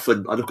 but I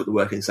look at the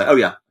work and say, oh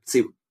yeah,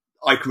 see,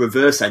 I can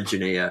reverse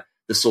engineer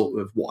the sort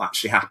of what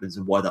actually happens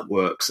and why that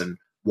works and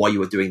why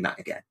you are doing that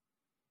again.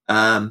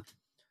 And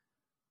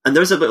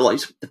there's a bit like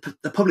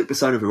the public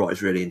persona of a writer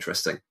is really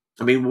interesting.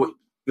 I mean,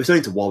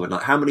 returning to Warren,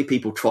 like how many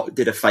people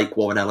did a fake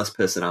Warren Ellis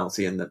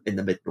personality in the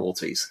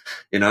mid-noughties,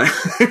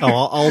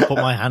 I'll put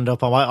my hand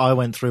up. I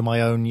went through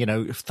my own,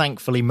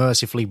 thankfully,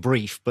 mercifully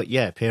brief, but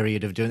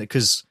period of doing it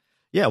because,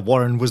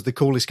 Warren was the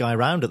coolest guy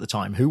around at the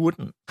time. Who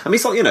wouldn't? I mean,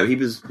 it's like,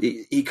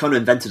 he kind of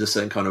invented a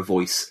certain kind of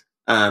voice.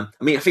 I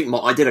think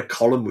I did a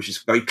column which is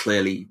very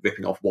clearly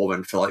ripping off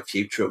Warren for like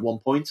Future at one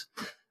point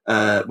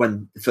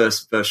when the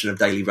first version of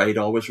Daily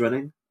Radar was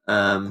running,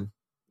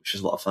 which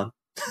was a lot of fun.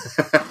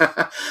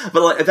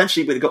 But like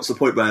eventually when it got to the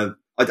point where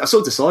I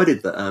sort of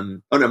decided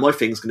that my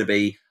thing's going to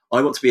be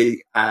I want to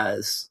be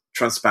as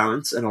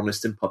transparent and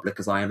honest in public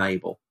as I am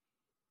able,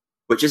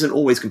 which isn't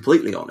always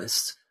completely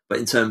honest, but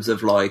in terms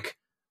of like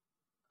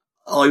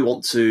I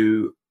want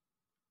to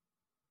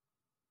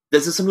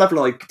there's some level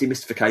of like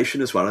demystification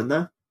as well in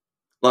there.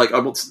 Like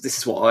this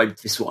is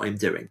what I'm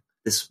doing.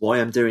 This is why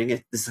I'm doing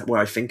it. This is where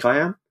I think I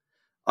am.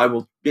 I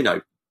will,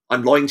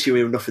 I'm lying to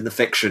you enough in the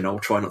fiction. I'll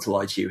try not to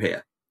lie to you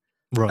here.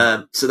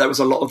 Right. So that was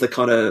a lot of the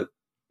kind of,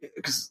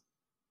 because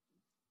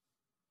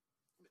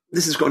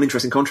this has got an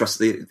interesting contrast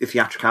to the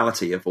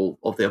theatricality of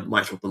the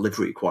actual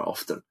delivery quite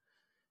often,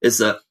 is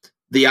that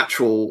the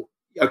actual,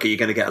 okay, you're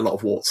going to get a lot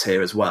of warts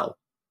here as well.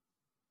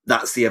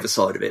 That's the other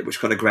side of it, which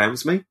kind of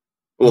grounds me,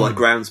 or like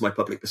grounds my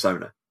public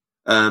persona.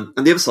 And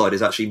the other side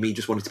is actually me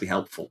just wanting to be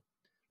helpful.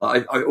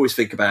 I always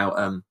think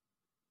about,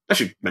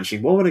 actually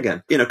mentioning Warren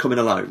again, Coming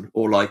Alone,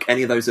 or like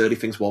any of those early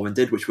things Warren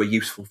did, which were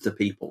useful to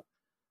people.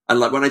 And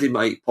like when I did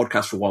my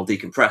podcast for a while,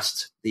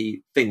 Decompressed,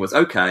 the thing was,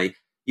 okay,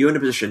 you're in a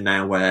position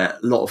now where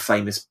a lot of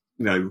famous,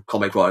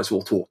 comic writers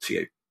will talk to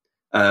you.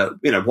 What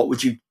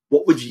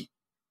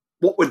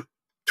would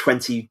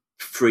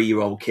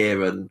 23-year-old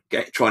Kieran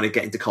trying to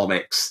get into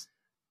comics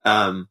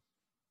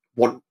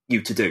want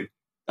you to do?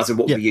 As in,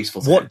 what would be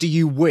useful to What him? do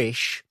you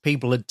wish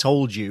people had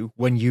told you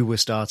when you were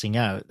starting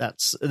out?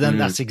 That's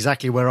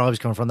exactly where I was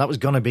coming from. That was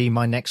going to be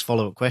my next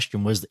follow-up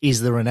question was,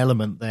 is there an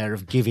element there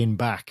of giving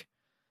back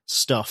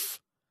stuff,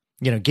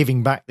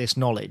 giving back this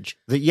knowledge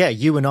that,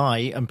 you and I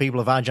and people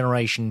of our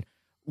generation,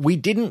 we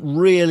didn't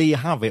really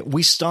have it.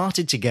 We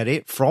started to get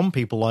it from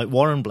people like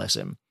Warren, bless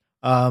him.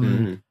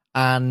 And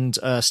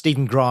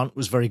Stephen Grant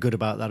was very good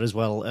about that as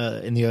well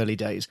in the early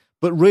days.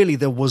 But really,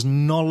 there was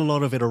not a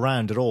lot of it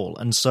around at all.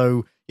 And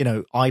so,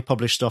 I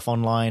publish stuff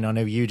online. I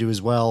know you do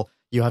as well.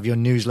 You have your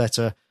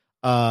newsletter.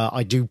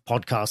 I do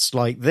podcasts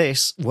like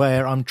this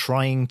where I'm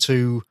trying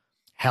to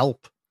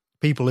help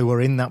people who are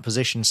in that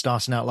position,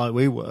 starting out like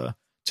we were,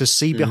 to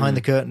see behind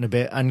the curtain a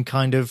bit and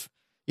kind of,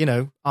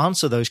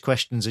 answer those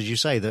questions, as you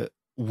say, that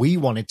we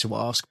wanted to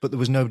ask, but there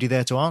was nobody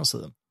there to answer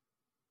them.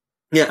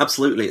 Yeah,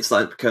 absolutely. It's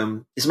like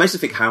it's amazing to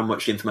think how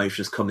much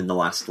information has come in the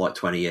last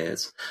 20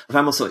 years. I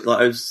found myself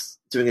I was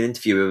doing an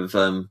interview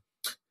of.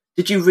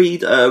 Did you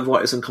read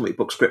Writers and Comic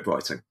Book Script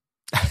Writing?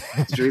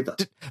 Did you read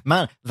that?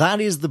 Man, that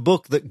is the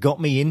book that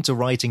got me into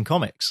writing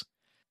comics.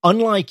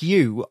 Unlike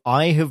you,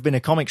 I have been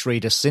a comics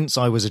reader since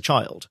I was a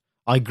child.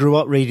 I grew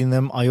up reading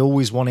them. I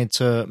always wanted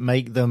to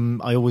make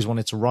them. I always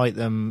wanted to write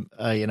them,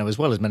 as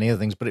well as many other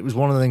things. But it was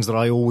one of the things that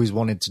I always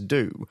wanted to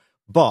do.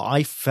 But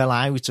I fell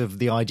out of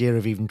the idea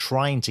of even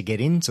trying to get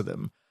into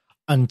them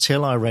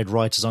until I read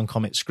Writers on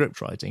Comic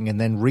Script Writing,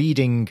 and then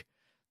reading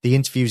the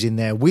interviews in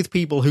there with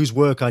people whose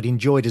work I'd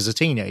enjoyed as a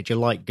teenager,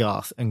 like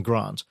Garth and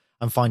Grant,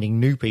 and finding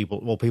new people,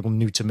 well, people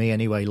new to me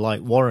anyway,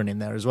 like Warren in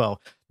there as well.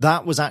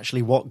 That was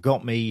actually what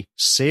got me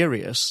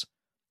serious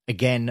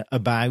again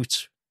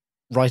about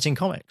writing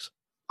comics.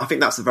 I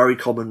think that's a very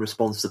common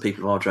response to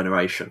people of our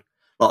generation.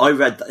 Like I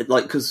read,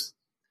 because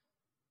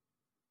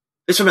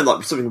it's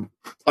something.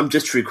 I'm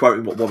just true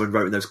quoting what Warren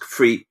wrote in those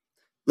free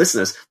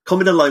listeners.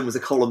 Coming Alone was a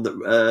column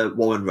that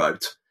Warren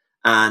wrote,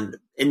 and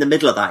in the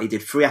middle of that, he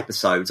did 3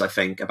 episodes, I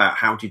think, about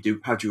how do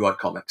you write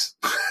comics,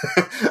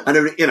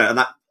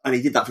 and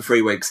he did that for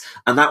 3 weeks,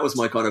 and that was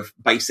my kind of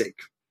basic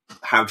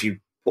how do you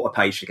put a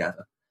page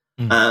together.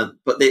 And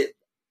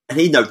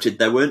he noted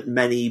there weren't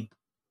many.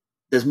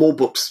 There's more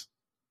books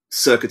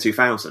circa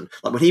 2000.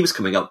 Like when he was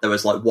coming up, there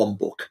was like 1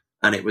 book,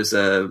 and it was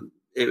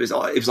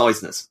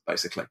Eisner's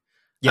basically.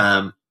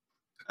 Yeah.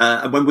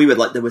 And when we were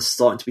there was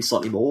starting to be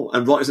slightly more,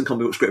 and Writers and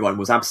Comic Book Script Writing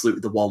was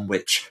absolutely the one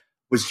which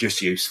was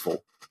just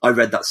useful. I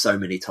read that so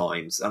many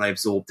times and I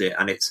absorbed it,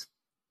 and it's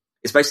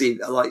basically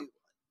like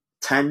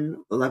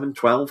 10, 11,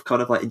 12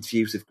 kind of like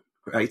interviews with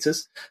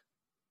creators.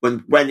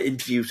 When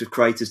interviews with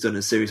creators done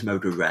in series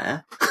mode are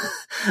rare,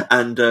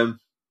 and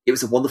it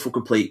was a wonderful,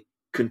 complete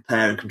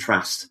compare and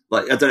contrast.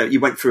 Like, I don't know, you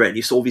went through it and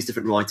you saw all these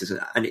different writers,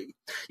 and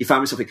you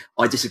found yourself thinking,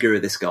 I disagree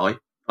with this guy,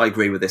 I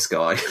agree with this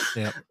guy,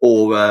 yeah.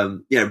 or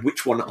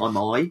which one am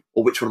I,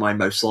 or which one am I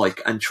most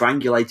like, and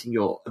triangulating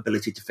your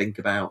ability to think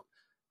about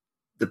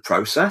the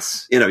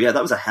process.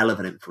 That was a hell of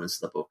an influence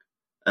to the book.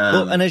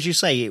 Well, and as you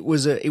say, it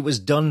was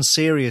done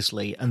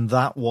seriously, and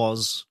that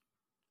was,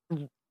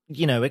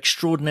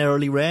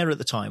 extraordinarily rare at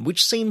the time,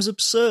 which seems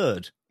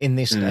absurd in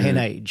this day and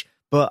age.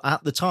 But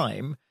at the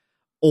time,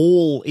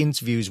 all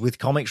interviews with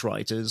comics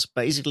writers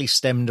basically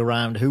stemmed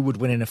around who would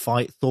win in a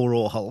fight, Thor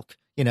or Hulk.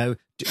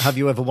 Have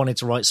you ever wanted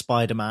to write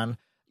Spider-Man?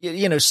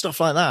 Stuff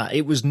like that.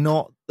 It was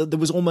not, there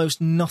was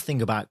almost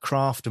nothing about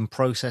craft and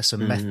process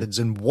and methods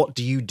and what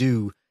do you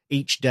do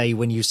each day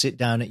when you sit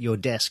down at your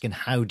desk, and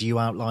how do you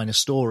outline a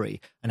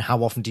story, and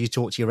how often do you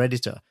talk to your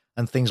editor,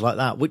 and things like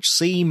that, which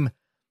seem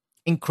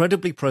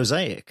incredibly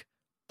prosaic,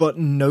 but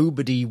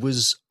nobody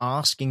was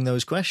asking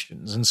those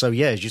questions. And so,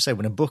 yeah, as you say,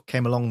 when a book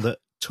came along that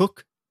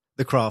took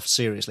the craft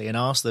seriously and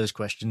asked those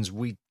questions,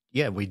 we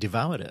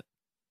devoured it.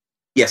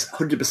 Yes,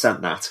 100%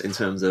 that, in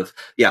terms of,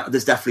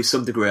 there's definitely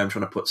some degree I'm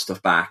trying to put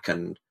stuff back,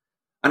 and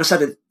I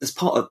said there's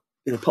part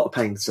of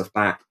paying stuff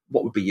back,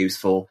 what would be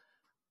useful.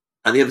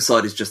 And the other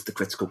side is just the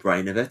critical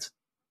brain of it.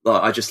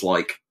 Like, I just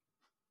like,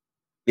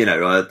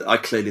 I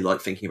clearly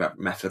like thinking about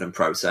method and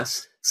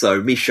process.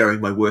 So me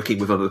sharing my working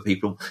with other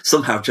people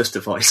somehow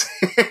justifies.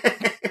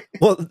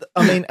 Well,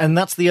 I mean, and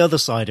that's the other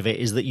side of it,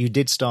 is that you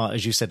did start,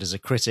 as you said, as a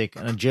critic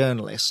and a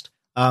journalist.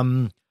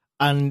 And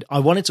I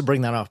wanted to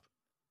bring that up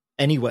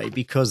anyway,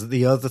 because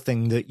the other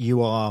thing that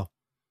you are,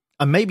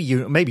 and maybe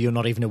you're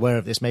not even aware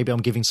of this, maybe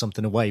I'm giving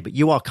something away, but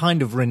you are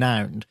kind of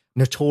renowned,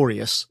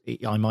 notorious,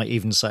 I might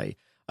even say,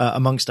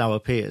 amongst our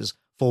peers,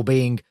 for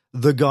being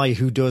the guy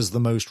who does the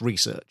most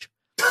research.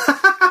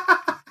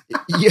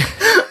 Yeah.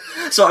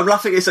 So I'm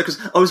laughing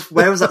because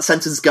where was that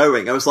sentence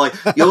going? I was like,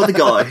 you're the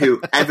guy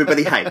who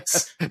everybody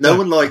hates. No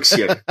one likes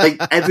you.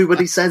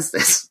 Everybody says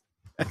this.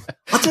 I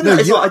don't know.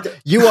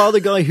 You are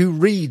the guy who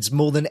reads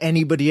more than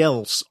anybody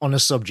else on a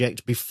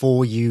subject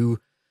before you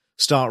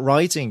start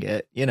writing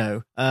it,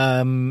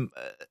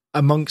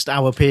 amongst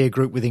our peer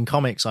group within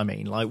comics. I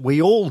mean, like,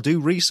 we all do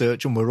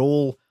research, and we're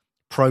all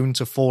prone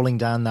to falling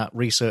down that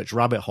research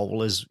rabbit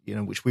hole, as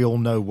which we all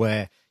know,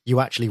 where you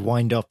actually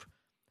wind up.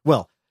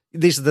 Well,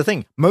 this is the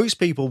thing. Most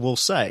people will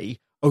say,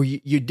 oh,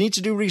 you need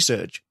to do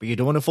research, but you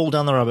don't want to fall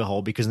down the rabbit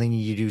hole, because then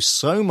you do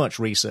so much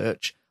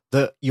research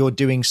that you're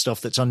doing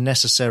stuff that's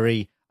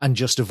unnecessary and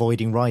just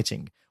avoiding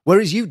writing.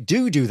 Whereas you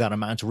do that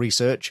amount of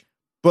research,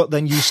 but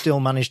then you still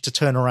manage to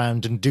turn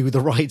around and do the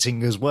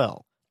writing as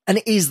well.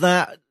 And is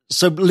that,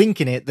 so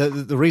linking it,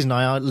 the reason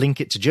I link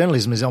it to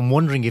journalism is I'm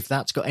wondering if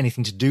that's got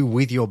anything to do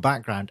with your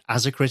background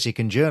as a critic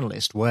and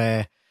journalist,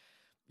 where,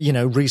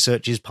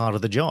 research is part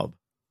of the job.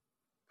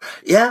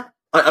 Yeah,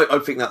 I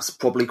think that's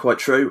probably quite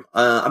true.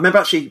 I remember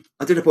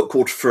I did a book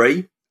called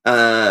Free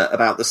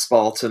about the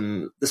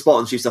Spartans. The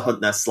Spartans used to hunt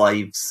their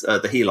slaves,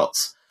 the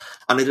Helots.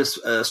 And I did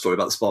a story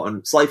about the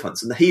Spartan slave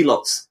hunts. And the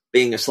Helots,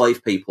 being a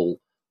slave people,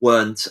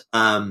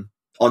 are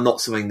not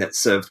something that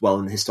served well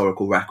in the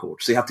historical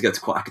record. So you have to go to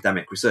quite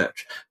academic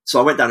research. So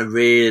I went down and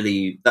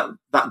really,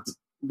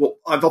 what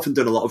I've often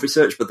done a lot of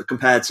research, but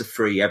compared to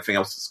Free, everything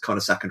else is kind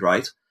of second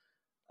rate.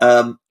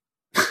 And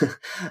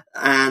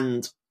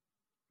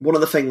one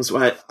of the things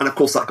and of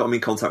course that got me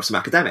in contact with some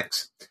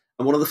academics.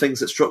 And one of the things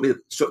that struck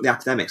the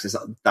academics is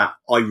that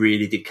I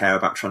really did care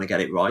about trying to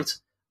get it right.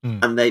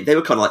 And they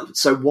were kind of like,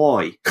 so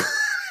why?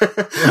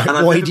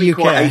 And why do you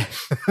care?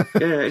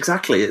 Yeah,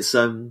 exactly. It's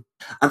and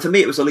for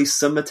me, it was at least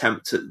some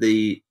attempt at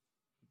the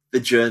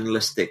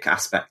journalistic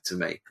aspect to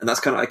me, and that's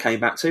kind of what I came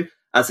back to.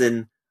 As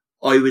in,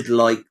 I would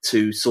like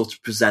to sort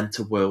of present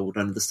a world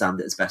and understand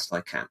it as best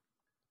I can.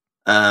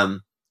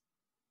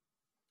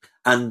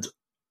 And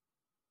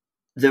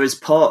there is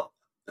part,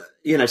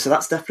 so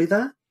that's definitely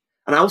there.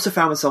 And I also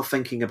found myself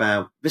thinking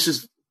about, this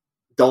is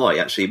Die,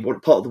 actually,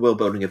 what part of the world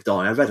building of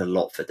Die. I read a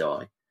lot for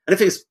Die. And the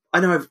thing is,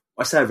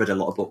 I say I've read a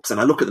lot of books, and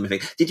I look at them and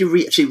think, did you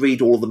actually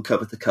read all of them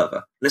cover to cover?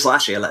 And it's like,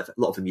 actually, a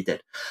lot of them you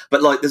did.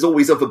 But like, there's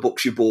always other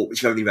books you bought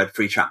which you've only read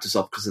 3 chapters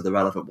of because of the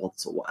relevant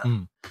ones or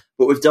whatever.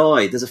 But with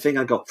Die, there's a thing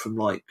I got from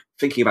like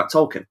thinking about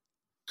Tolkien.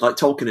 Like,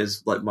 Tolkien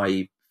is like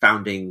my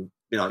founding,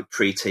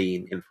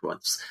 pre-teen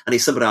influence, and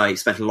he's somebody I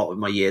spent a lot of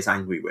my years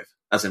angry with.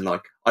 As in,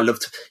 like, I love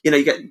to,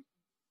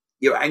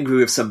 you're angry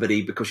with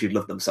somebody because you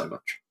love them so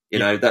much.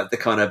 That the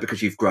kind of,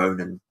 because you've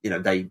grown and,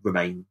 they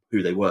remain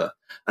who they were.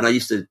 And I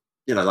used to,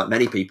 like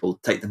many people,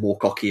 take the more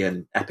cocky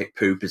and epic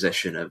poo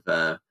position of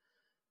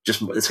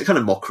just, it's a kind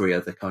of mockery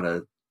of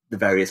the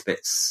various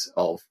bits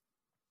of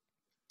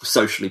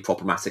socially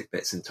problematic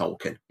bits in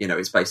Tolkien.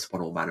 It's based upon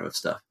all manner of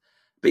stuff.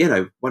 But,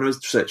 when I was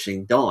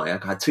researching Die,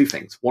 I had 2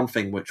 things. One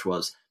thing, which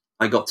was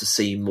I got to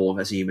see more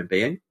as a human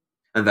being.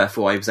 And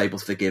therefore, I was able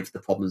to forgive the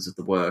problems of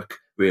the work,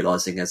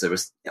 realising as a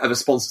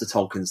response to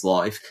Tolkien's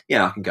life,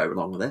 I can go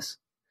along with this.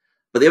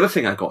 But the other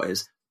thing I got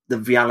is the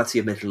reality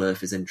of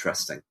Middle-earth is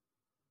interesting.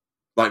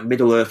 Like,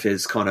 Middle-earth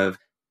is kind of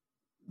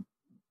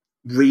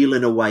real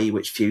in a way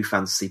which few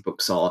fantasy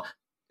books are.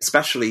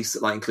 especially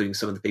like including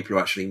some of the people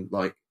who actually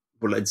like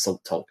will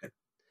insult Tolkien.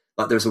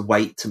 Like there's a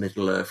weight to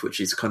Middle Earth which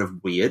is kind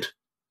of weird.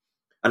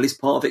 At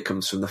least part of it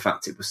comes from the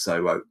fact it was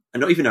so,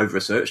 and not even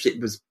over-researched, it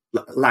was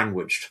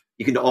languaged.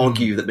 You can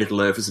argue that Middle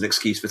Earth is an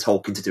excuse for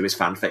Tolkien to do his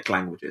fanfic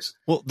languages.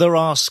 Well, there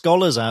are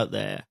scholars out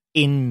there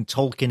in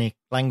Tolkienic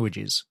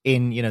languages,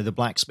 in, the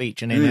Black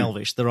Speech and in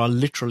Elvish. There are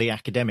literally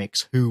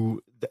academics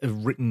who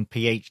have written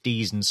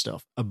PhDs and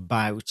stuff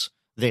about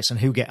this and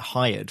who get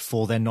hired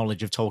for their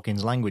knowledge of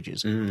Tolkien's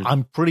languages.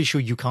 I'm pretty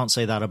sure you can't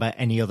say that about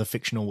any other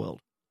fictional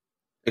world.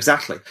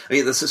 Exactly. I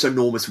mean, there's such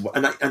enormous,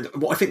 and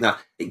what I think that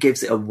it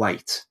gives it a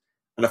weight.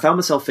 And I found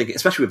myself thinking,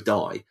 especially with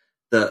Die,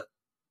 that,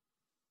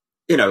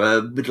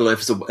 Middle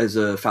Earth is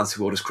a fantasy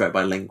world is created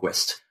by a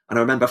linguist. And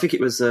I remember, I think it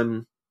was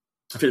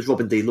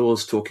Robin D.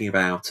 Laws talking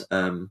about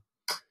who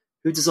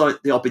designed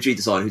the RPG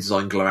designer who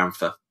designed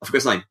Glorantha. I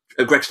forget his name.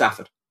 Greg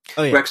Stafford.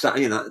 Oh, yeah. Greg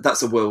Stafford,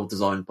 that's a world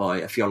designed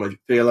by a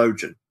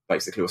theologian,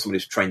 basically, or somebody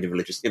who's trained in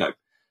religious,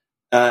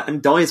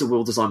 and Die is a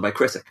world designed by a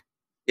critic.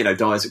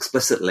 Die is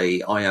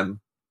explicitly, I am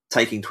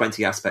taking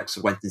 20 aspects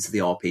that went into the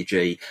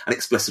RPG and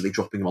explicitly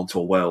dropping them onto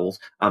a world,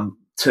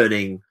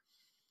 turning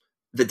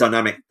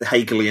the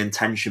Hegelian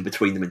tension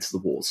between them into the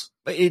wars.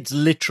 But it's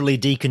literally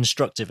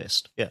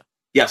deconstructivist, yeah.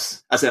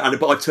 Yes, but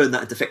I've turned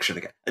that into fiction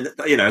again. And,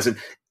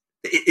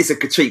 it's a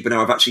critique, but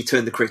now I've actually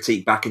turned the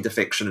critique back into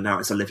fiction, and now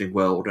it's a living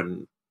world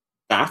and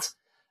that.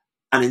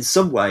 And in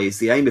some ways,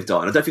 the aim of Die,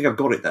 and I don't think I've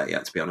got it there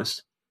yet, to be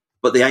honest,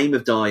 but the aim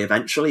of Die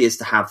eventually is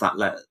to have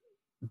that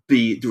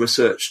be the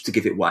research to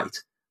give it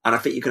weight. And I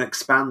think you can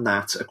expand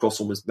that across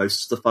almost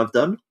most stuff I've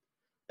done.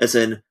 As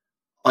in,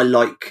 I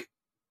like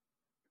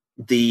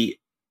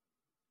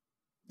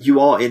you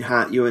are in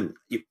hat,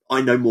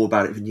 I know more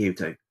about it than you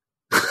do.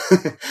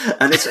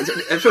 And it's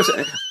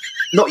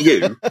not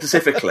you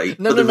specifically,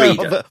 but the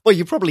reader. Well,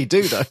 you probably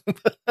do, though.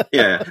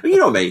 Yeah, you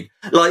know what I mean?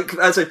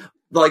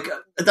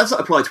 It doesn't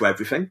apply to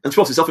everything. And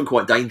to us, it's often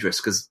quite dangerous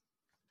because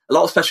a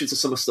lot, especially to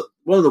some stuff,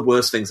 one of the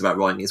worst things about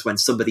writing is when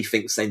somebody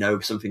thinks they know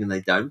something and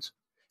they don't.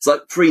 It's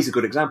like Free is a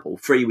good example.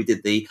 Free, we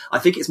did I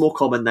think it's more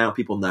common now,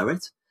 people know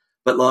it.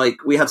 But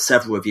we had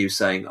several reviews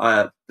saying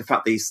the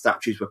fact these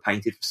statues were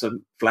painted for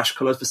some flesh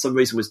colours for some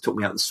reason took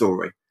me out of the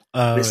story.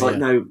 It's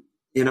no,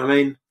 you know what I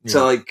mean? Yeah.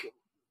 So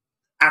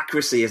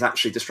accuracy is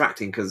actually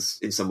distracting because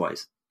in some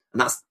ways, and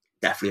that's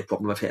definitely a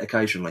problem I've hit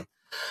occasionally.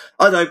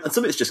 I don't know, and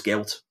some of it's just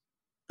guilt.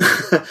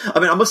 I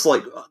mean, I must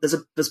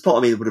there's part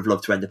of me that would have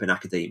loved to end up in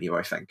academia.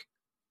 I think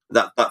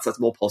that's the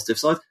more positive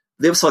side.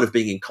 The other side of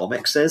being in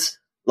comics is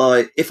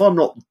if I'm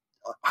not,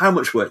 how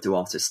much work do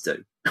artists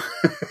do?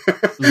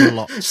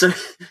 So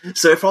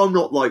if I'm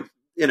not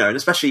and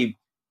especially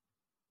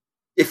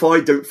if I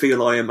don't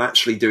feel I am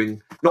actually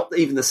doing not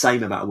even the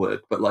same amount of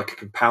work, but a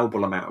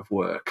comparable amount of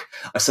work,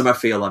 I somehow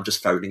feel I'm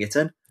just phoning it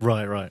in.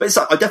 Right. But it's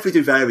I definitely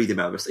do varied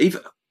amount of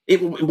even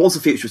it was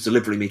the future was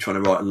deliberately me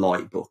trying to write a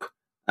light book,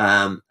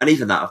 and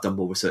even that I've done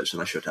more research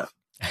than I should have.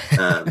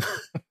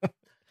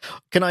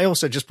 Can I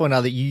also just point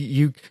out that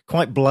you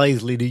quite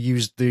blithely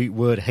used the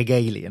word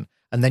Hegelian,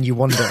 and then you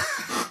wonder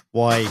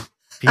why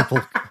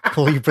people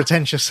call you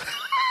pretentious?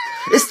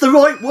 It's the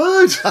right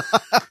word.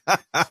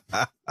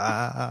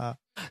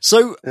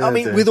 So, I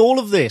mean, with all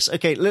of this,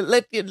 okay,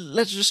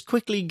 let's just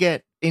quickly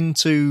get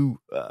into,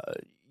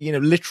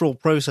 literal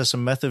process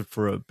and method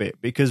for a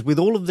bit, because with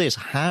all of this,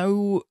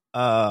 how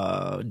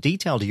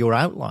detailed are your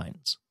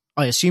outlines?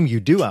 I assume you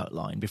do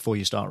outline before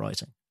you start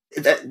writing.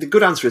 The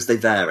good answer is they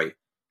vary.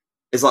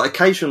 It's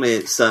occasionally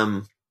it's,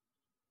 let's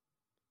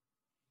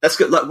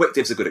go,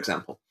 Wictiv's a good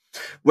example.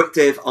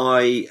 Wictiv,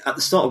 at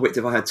the start of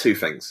Wictiv, I had two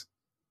things.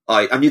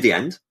 I knew the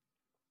end.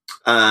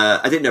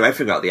 I didn't know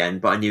everything about the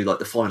end, but I knew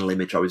the final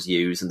image I was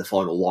used and the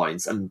final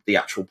lines and the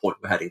actual point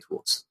we're heading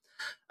towards.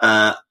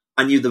 I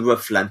knew the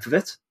rough length of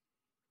it.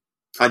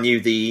 I knew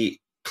the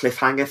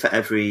cliffhanger for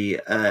every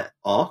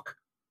arc.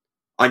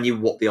 I knew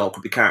what the arc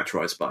would be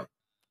characterized by.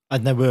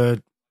 And there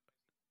were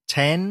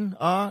 10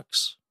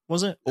 arcs,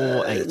 was it?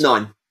 Or 8?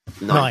 9.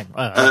 9.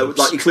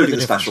 Including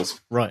the specials.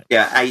 Right.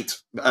 Yeah,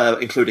 8,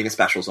 including a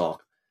specials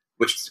arc,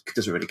 which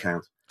doesn't really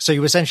count. So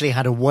you essentially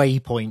had a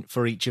waypoint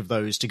for each of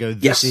those to go,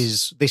 this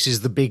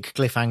is the big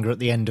cliffhanger at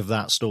the end of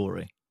that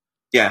story.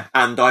 Yeah,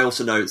 and I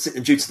also know,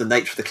 due to the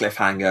nature of the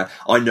cliffhanger,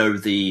 I know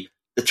the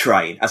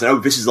terrain. As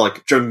this is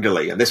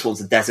jungly, and this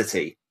one's a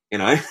deserty,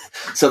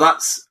 So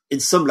that's, in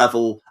some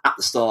level, at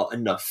the start,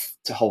 enough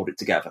to hold it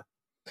together.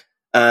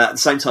 At the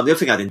same time, the other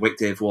thing I did in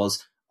Wictiv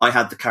was I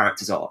had the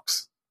characters'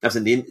 arcs. As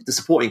in the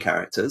supporting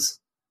characters,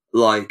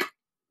 like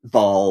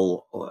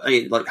Baal,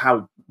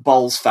 how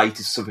Baal's fate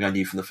is something I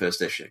knew from the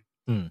first issue.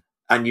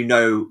 And you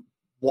know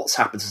what's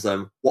happened to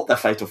them, what their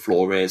fatal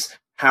flaw is,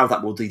 how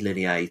that will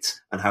delineate,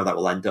 and how that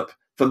will end up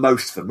for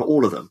most of them, not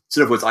all of them.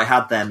 So in other words, I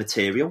had their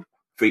material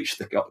for each of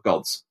the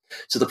gods.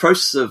 So the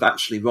process of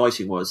actually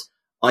writing was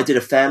I did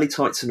a fairly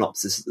tight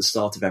synopsis at the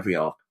start of every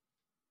arc.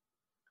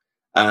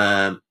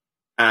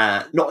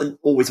 Not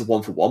always a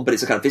one-for-one, but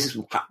it's this is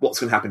what's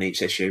going to happen in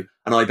each issue.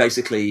 And I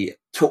basically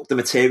took the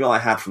material I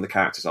had from the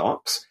characters'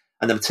 arcs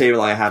and the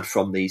material I had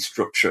from the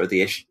structure of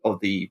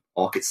the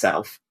arc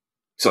itself,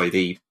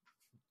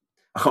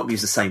 I can't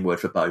use the same word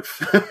for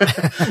both.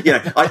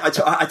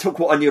 I took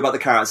what I knew about the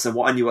characters and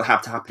what I knew would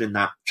have to happen in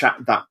that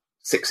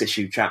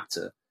 6-issue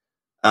chapter,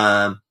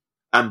 and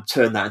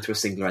turn that into a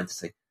singular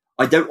entity.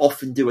 I don't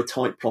often do a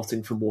type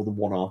plotting for more than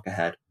one arc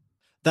ahead.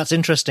 That's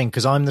interesting,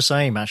 because I'm the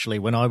same, actually.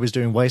 When I was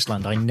doing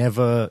Wasteland, I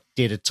never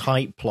did a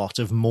tight plot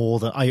of more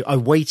than... I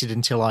waited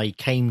until I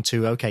came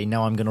to, okay,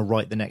 now I'm going to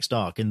write the next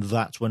arc, and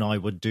that's when I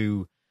would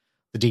do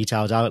the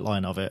detailed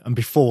outline of it. And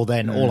before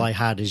then, all I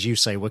had, as you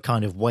say, were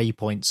kind of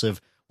waypoints of,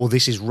 well,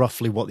 this is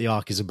roughly what the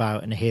arc is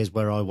about, and here's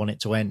where I want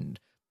it to end.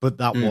 But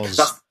that was...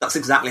 That's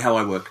exactly how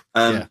I work.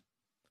 Yeah.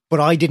 But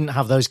I didn't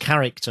have those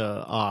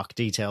character arc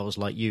details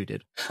like you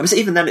did. I mean, so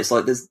even then, it's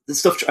like there's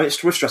stuff.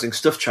 It's worth stressing.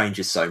 Stuff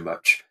changes so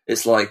much.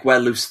 It's like where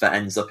Lucifer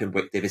ends up in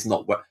Wicked is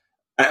not where.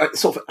 I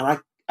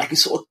can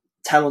sort of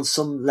tell on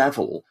some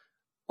level.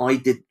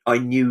 I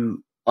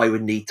knew I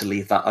would need to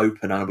leave that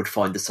open, and I would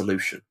find a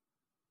solution.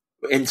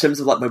 In terms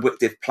of like my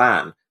Wicked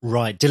plan,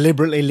 right?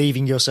 Deliberately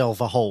leaving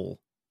yourself a hole.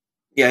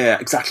 Yeah,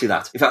 exactly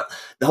that. In fact,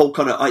 the whole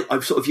kind of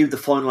I've sort of viewed the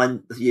final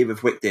end of the year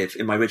of Wicked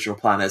in my original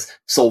plan as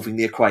solving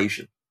the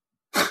equation.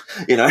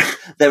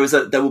 There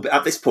will be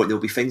at this point there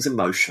will be things in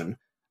motion,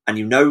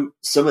 and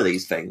some of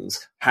these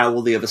things. How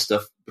will the other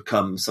stuff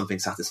become something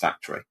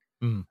satisfactory?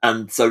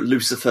 And so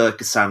Lucifer,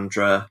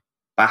 Cassandra,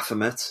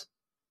 Baphomet,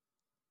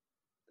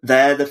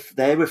 they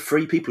were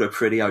three people who are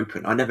pretty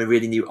open. I never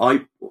really knew.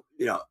 I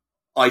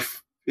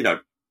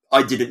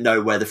didn't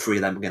know where the three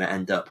of them were going to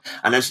end up,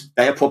 and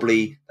they are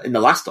probably in the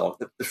last arc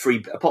the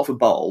three, apart from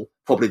Baal,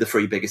 probably the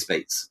three biggest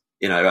beats.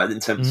 In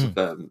terms of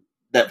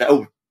they're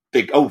all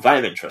big. Oh,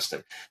 very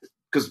interesting.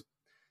 Because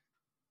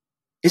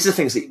this is the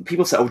things that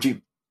people say,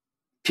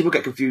 people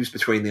get confused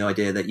between the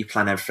idea that you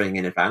plan everything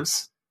in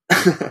advance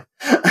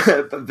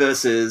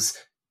versus,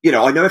 I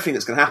know everything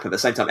that's going to happen, but at the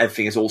same time,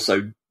 everything is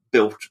also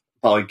built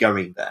by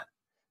going there.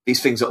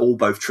 These things are all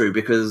both true,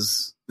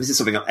 because this is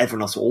something that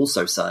everyone else will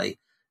also say,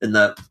 in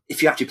that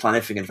if you actually plan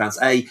everything in advance,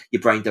 A,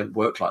 your brain don't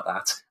work like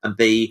that, and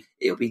B,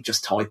 it'll be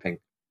just typing.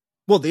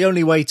 Well, the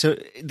only way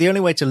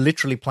to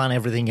literally plan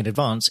everything in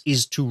advance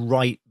is to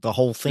write the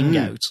whole thing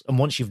out. And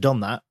once you've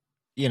done that,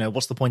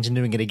 what's the point in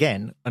doing it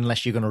again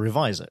unless you're going to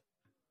revise it?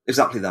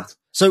 Exactly that.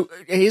 So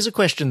here's a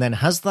question then.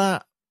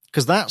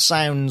 Because that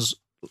sounds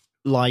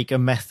like a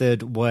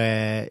method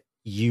where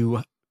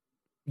you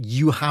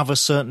have a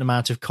certain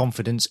amount of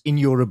confidence in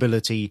your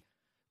ability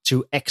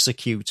to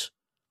execute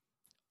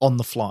on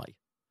the fly.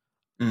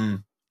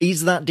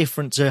 Is that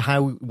different to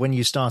how, when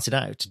you started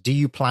out, do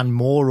you plan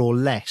more or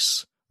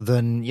less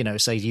than,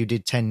 say you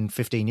did 10,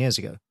 15 years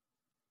ago?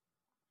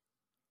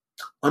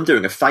 I'm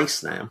doing a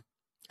face now.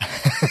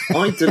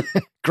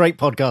 Great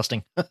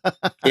podcasting.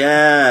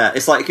 Yeah,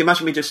 it's like,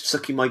 imagine me just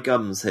sucking my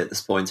gums here at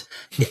this point.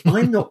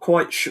 I'm not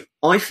quite sure.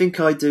 I think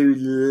I do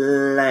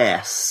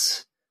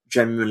less,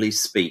 generally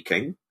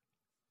speaking,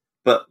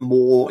 but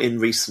more in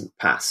recent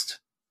past.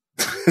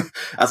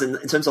 As in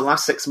terms of the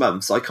last 6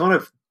 months, I kind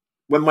of,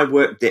 when my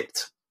work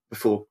dipped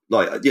before,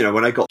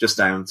 when I got just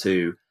down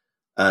to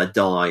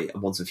Die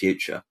and Once and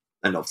Future,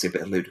 and obviously a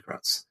bit of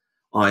Ludicrous,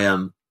 I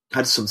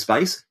had some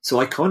space, so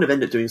I kind of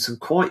ended up doing some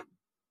quite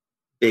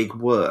big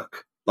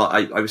work.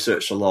 Like I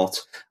researched a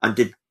lot and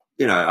did,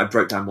 I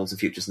broke down Once and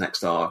Future's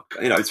next arc.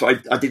 So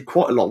I did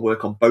quite a lot of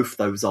work on both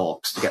those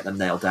arcs to get them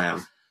nailed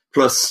down.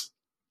 Plus,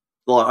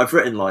 I've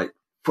written one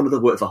of the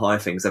work for hire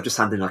things. I've just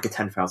handed in a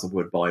 10,000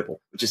 word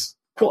Bible, which is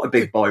quite a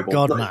big Bible.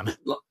 God, man.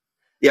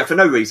 Yeah, for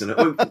no reason.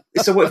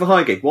 It's a work for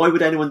hire gig. Why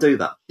would anyone do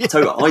that? I'll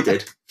tell you what, I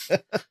did.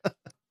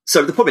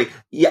 So the problem,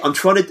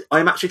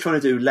 I'm actually trying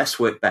to do less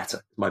work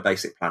better. My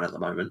basic plan at the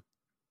moment,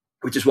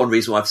 which is one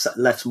reason why I've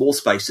left more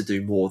space to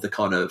do more of the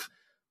kind of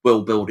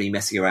world building,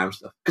 messing around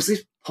stuff. Because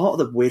this part of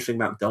the weird thing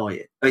about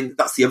Die. I mean,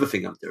 that's the other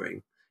thing I'm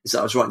doing, is that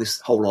I was writing this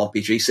whole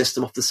RPG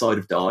system off the side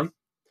of Die,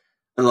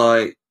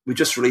 and we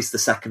just released the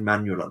second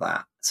manual of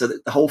that. So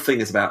the whole thing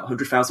is about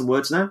 100,000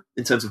 words now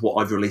in terms of what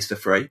I've released for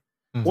free.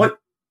 Mm-hmm.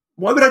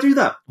 Why would I do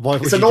that?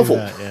 It's a novel.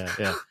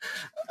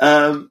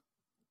 Yeah.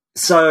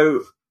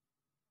 So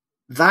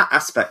that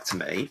aspect to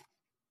me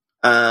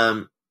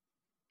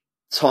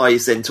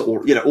ties into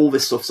all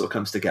this stuff sort of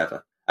comes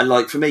together.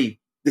 And for me,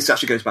 this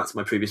actually goes back to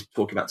my previous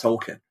talking about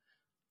Tolkien.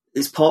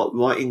 This part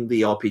writing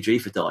the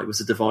RPG for Die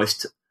was a device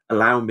to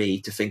allow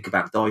me to think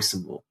about Die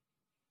some more.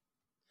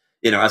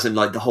 As in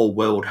the whole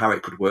world, how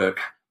it could work,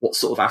 what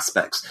sort of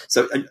aspects.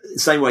 So in the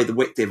same way the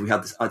Wick did, we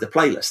had a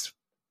playlist.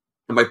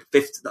 And my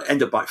fifth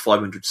ended up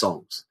 500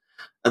 songs.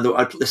 And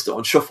I'd list it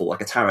on shuffle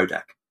like a tarot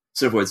deck.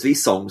 So in other words,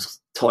 these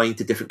songs tying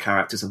to different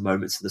characters and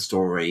moments in the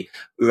story,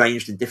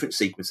 arranged in different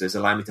sequences,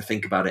 allow me to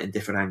think about it in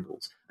different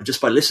angles. And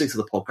just by listening to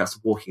the podcast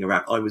and walking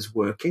around, I was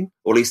working,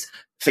 or at least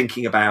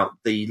thinking about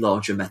the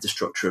larger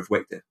metastructure of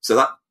Wicked. So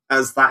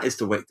that is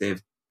to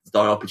Wicked, the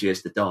Die RPG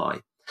is to Die.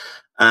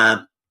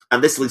 And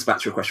this leads back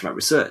to a question about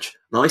research.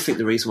 And I think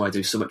the reason why I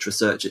do so much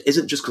research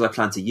isn't just because I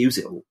plan to use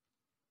it all.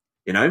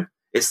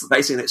 It's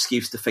basically an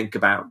excuse to think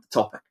about the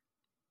topic.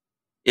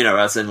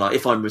 As in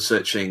if I'm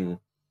researching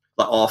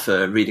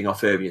Arthur and reading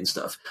Arthurian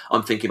stuff,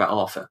 I'm thinking about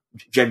Arthur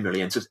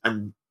generally,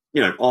 and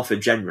Arthur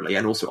generally,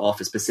 and also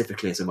Arthur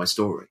specifically as in my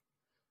story.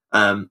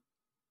 I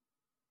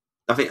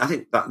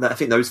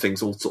think those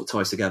things all sort of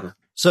ties together.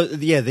 So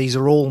yeah, these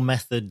are all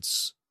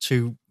methods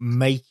to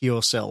make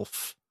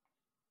yourself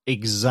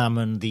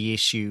examine the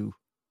issue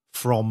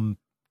from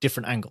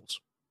different angles.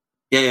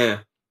 Yeah.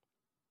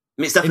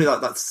 I mean, it's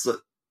definitely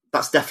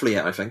that's definitely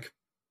it, I think.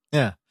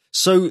 Yeah.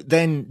 So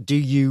then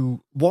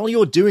while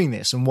you're doing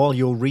this and while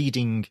you're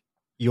reading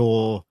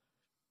your,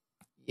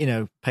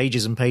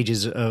 pages and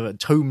pages,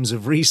 tomes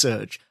of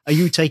research, are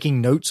you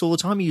taking notes all the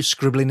time? Are you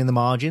scribbling in the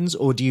margins,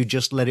 or do you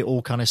just let it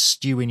all kind of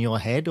stew in your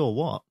head, or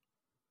what?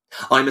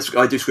 I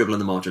do scribble in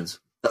the margins.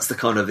 That's the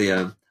kind of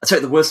I tell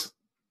you the worst.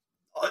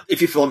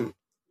 If you find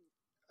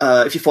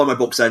my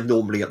books, they're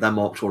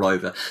marked all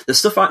over. The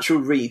stuff I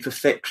actually read for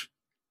fiction,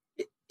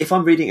 if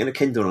I'm reading in a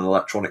Kindle in an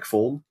electronic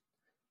form,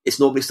 it's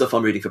normally stuff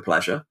I'm reading for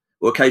pleasure,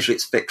 or occasionally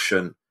it's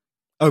fiction.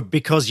 Oh,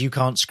 because you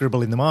can't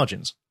scribble in the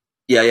margins.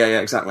 Yeah,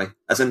 exactly.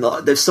 As in,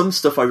 there's some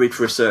stuff I read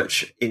for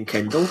research in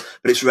Kindle,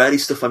 but it's rarely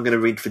stuff I'm going to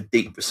read for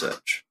deep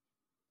research.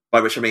 By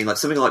which I mean, like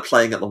something like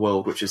Playing at the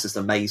World, which is this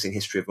amazing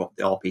history of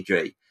the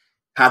RPG,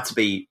 had to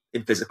be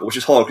in physical, which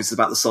is hard because it's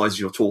about the size of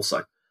your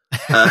torso.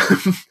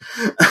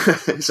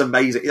 It's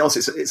amazing. Also,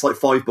 it's like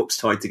 5 books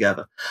tied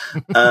together.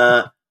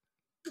 But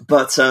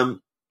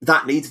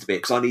that needed to be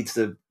because I needed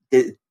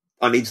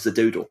to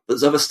doodle.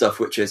 There's other stuff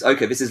which is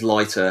okay. This is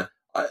lighter.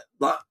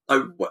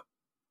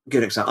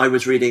 Good example. I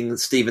was reading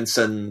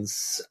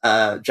Stevenson's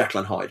Jekyll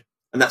and Hyde,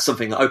 and that's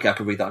something like, okay, I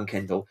can read that on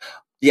Kindle.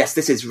 Yes,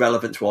 this is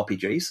relevant to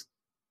RPGs,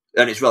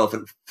 and it's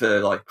relevant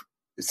for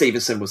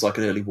Stevenson was like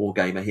an early war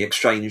gamer. He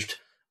actually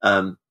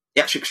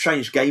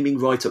exchanged gaming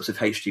write-ups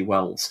with H.G.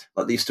 Wells.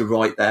 Like they used to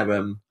write their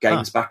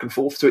games back and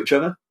forth to each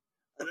other.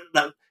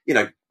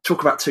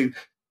 Talk about two,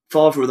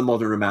 father of the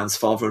modern romance,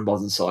 father of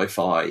modern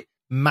sci-fi.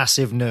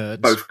 Massive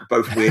nerds.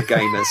 Both weird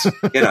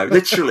gamers.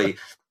 Literally.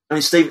 I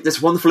mean, this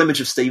wonderful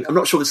image of Steve. I'm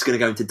not sure this is going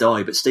to go into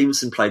die, but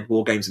Stevenson played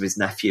war games with his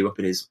nephew up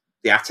in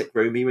the attic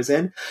room he was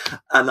in,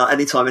 and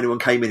anytime anyone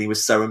came in, he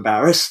was so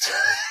embarrassed.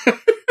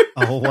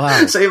 Oh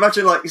wow! So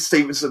imagine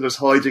Stevenson was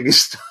hiding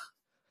his stuff,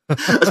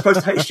 as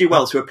opposed to H.G.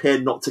 Wells, who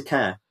appeared not to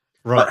care.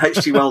 Right,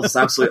 H.G. Wells is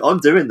absolutely. I'm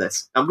doing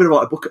this. I'm going to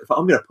write a book.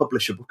 I'm going to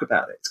publish a book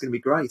about it. It's going to be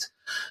great.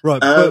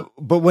 Right,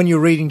 but when you're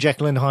reading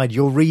Jekyll and Hyde,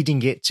 you're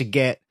reading it to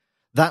get.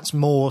 That's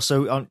more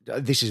so.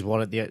 This is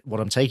what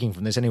I'm taking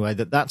from this anyway.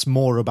 That's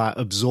more about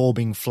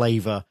absorbing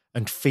flavor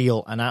and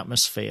feel and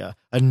atmosphere,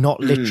 and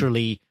not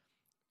literally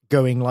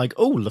going like,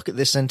 "Oh, look at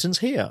this sentence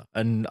here,"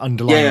 and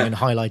underlining and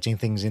highlighting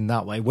things in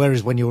that way.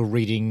 Whereas when you're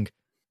reading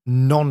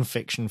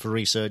non-fiction for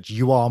research,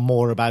 you are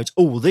more about,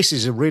 "Oh, this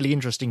is a really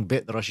interesting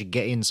bit that I should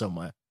get in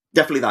somewhere."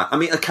 Definitely that. I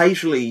mean,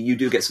 occasionally you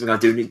do get something I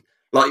do need,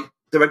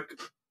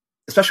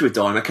 especially with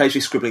Dime,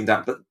 occasionally scribbling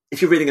that. But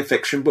if you're reading a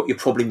fiction book, you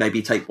probably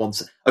maybe take one.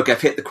 Okay,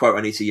 I've hit the quote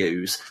I need to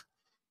use.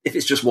 If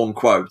it's just one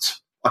quote,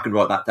 I can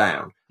write that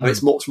down. I mean,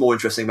 it's much more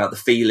interesting about the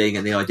feeling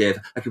and the idea of,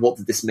 okay, what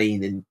did this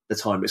mean in the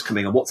time it's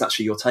coming and what's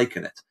actually your take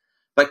on it.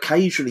 But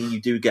occasionally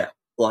you do get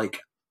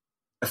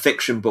a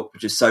fiction book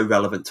which is so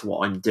relevant to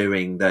what I'm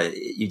doing that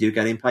you do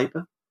get in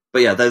paper.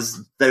 But yeah,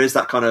 there is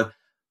that kind of.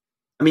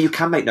 I mean, you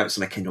can make notes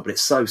on a Kindle, but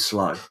it's so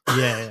slow.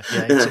 Yeah,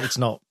 it's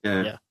not.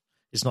 Yeah.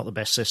 It's not the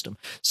best system.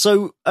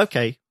 So,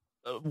 okay.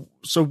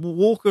 So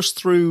walk us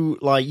through,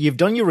 you've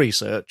done your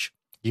research,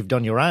 you've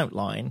done your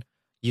outline,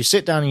 you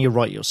sit down and you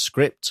write your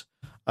script.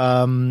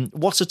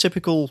 What's a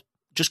typical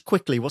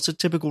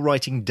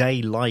writing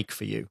day like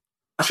for you?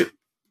 I should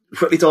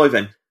quickly dive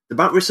in. The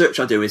amount of research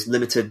I do is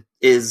limited,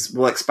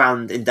 will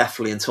expand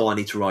indefinitely until I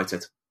need to write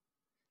it.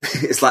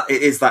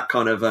 It is that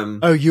kind of...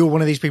 Oh, you're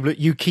one of these people that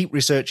you keep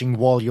researching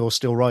while you're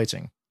still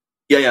writing?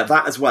 Yeah,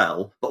 that as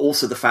well. But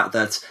also the fact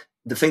that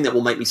the thing that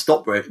will make me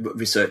stop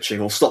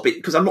researching or stop it,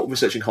 because I'm not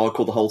researching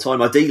hardcore the whole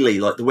time. Ideally,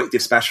 like the Wicked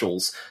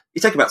specials,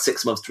 you take about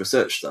 6 months to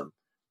research them,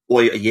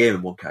 or a year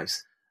in one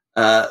case.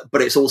 But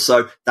it's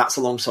also, that's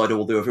alongside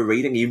all the other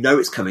reading.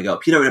 It's coming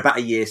up. In about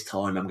a year's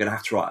time, I'm going to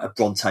have to write a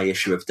Bronte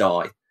issue of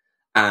Die.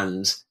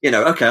 And,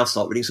 okay, I'll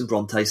start reading some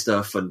Bronte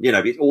stuff. And,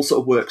 it all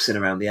sort of works in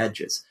around the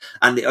edges.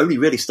 And it only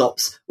really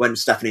stops when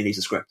Stephanie needs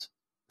a script.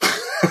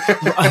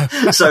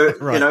 So,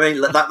 right.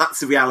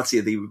 That's the reality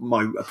of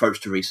my approach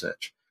to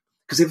research.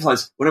 Because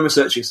sometimes when I'm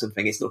researching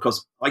something, it's not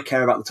because I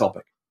care about the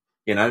topic.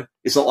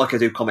 It's not like I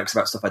do comics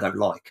about stuff I don't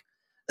like.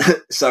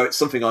 So it's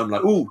something I'm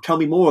like, ooh, tell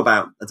me more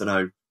about, I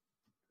don't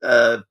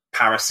know,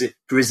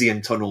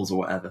 Parisian tunnels or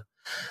whatever.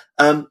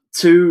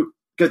 To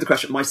go to the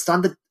question,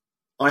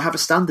 I have a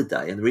standard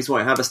day. And the reason why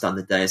I have a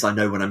standard day is I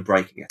know when I'm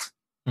breaking it.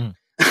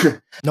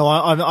 No,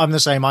 I'm the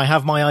same. I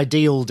have my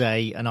ideal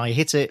day and I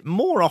hit it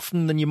more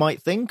often than you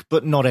might think,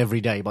 but not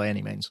every day by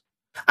any means.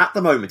 At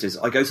the moment,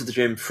 I go to the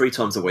gym 3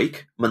 times a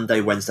week, Monday,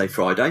 Wednesday,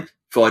 Friday.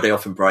 Friday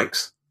often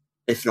breaks.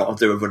 If not, I'll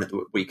do a run at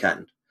the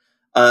weekend.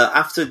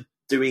 After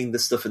doing the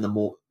stuff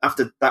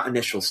after that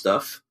initial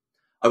stuff,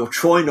 I will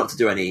try not to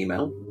do any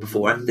email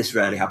before it. This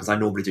rarely happens. I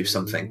normally do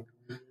something.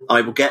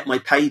 I will get my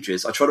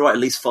pages. I try to write at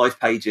least 5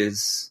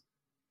 pages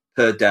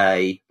per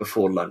day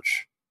before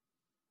lunch.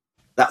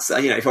 That's,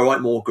 if I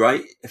write more,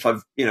 great. If I,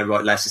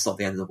 write less, it's not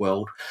the end of the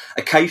world.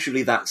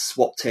 Occasionally that's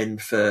swapped in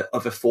for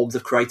other forms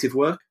of creative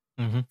work.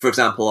 Mm-hmm. For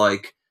example,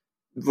 like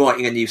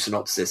writing a new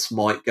synopsis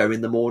might go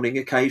in the morning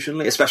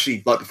occasionally,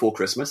 especially like before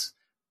Christmas.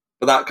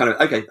 But that kind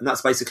of, okay, and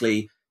that's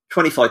basically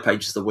 25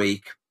 pages a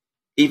week,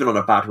 even on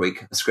a bad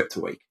week, a script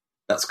a week.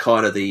 That's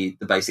kind of the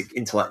basic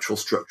intellectual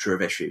structure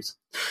of issues.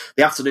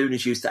 The afternoon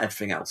is used to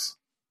everything else,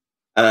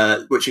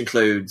 which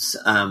includes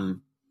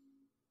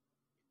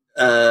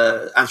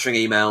answering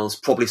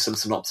emails, probably some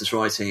synopsis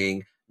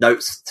writing,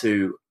 notes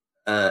to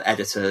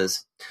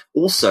editors.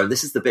 Also,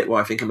 this is the bit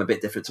where I think I'm a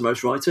bit different to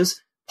most writers,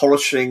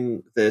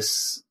 polishing the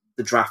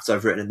drafts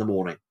I've written in the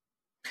morning.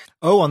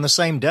 Oh, on the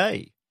same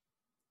day?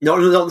 Not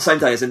on the same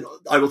day, as in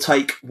I will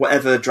take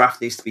whatever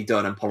draft needs to be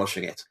done and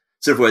polishing it.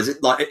 So in other words,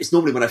 it's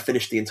normally when I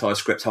finish the entire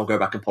script, I'll go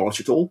back and polish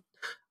it all.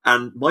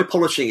 And my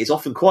polishing is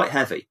often quite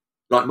heavy.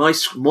 Like my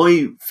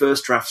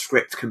first draft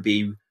script can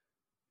be,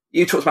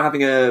 you talked about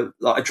having a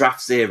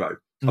draft zero.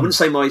 I wouldn't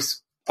say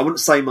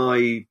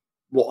my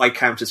what I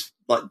count as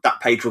like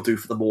that page will do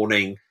for the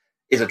morning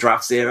is a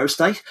draft zero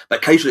state, but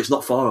occasionally it's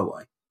not far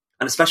away.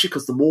 And especially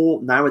because the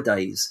more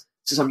nowadays,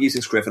 since I'm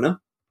using Scrivener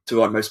to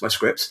write most of my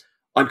scripts,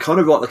 I'm kind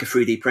of like a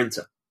 3D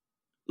printer.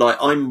 Like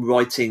I'm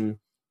bouncing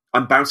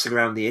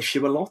around the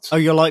issue a lot. Oh,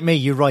 you're like me.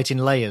 You write in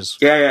layers.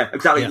 Yeah,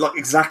 exactly. Yeah.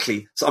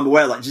 Exactly. So I'm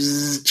aware, like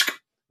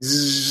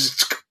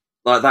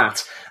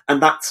that,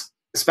 and that's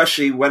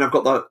especially when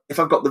if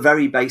I've got the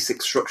very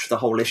basic structure of the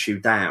whole issue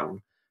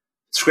down.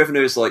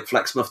 Scrivener is like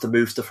flexible enough to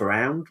move stuff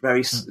around.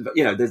 I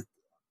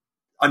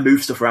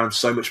move stuff around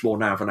so much more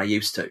now than I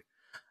used to.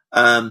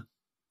 And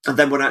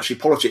then when I actually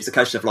polish it, it's a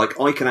case of like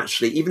I can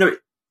actually, even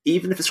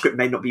if the script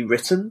may not be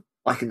written,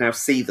 I can now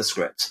see the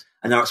script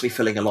and they're actually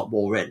filling a lot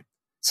more in.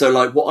 So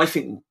like what I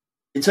think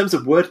in terms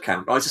of word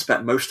count, I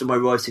suspect most of my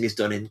writing is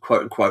done in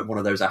quote unquote one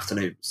of those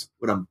afternoons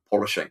when I'm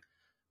polishing.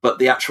 But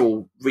the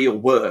actual real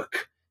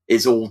work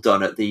is all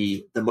done at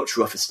the much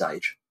rougher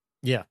stage.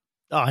 Yeah.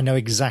 I know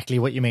exactly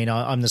what you mean.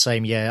 I'm the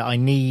same. Yeah. I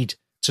need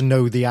to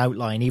know the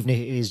outline, even if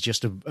it is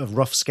just a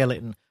rough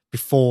skeleton,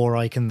 before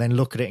I can then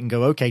look at it and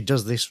go, okay,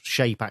 does this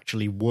shape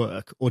actually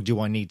work, or do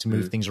I need to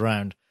move things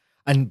around?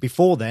 And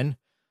before then,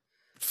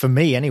 for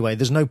me anyway,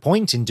 there's no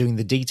point in doing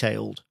the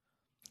detailed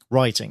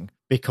writing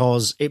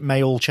because it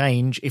may all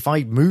change. If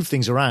I move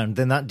things around,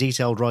 then that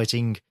detailed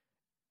writing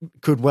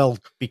could well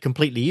be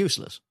completely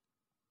useless.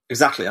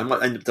 Exactly. I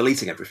might end up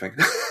deleting everything.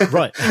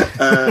 Right.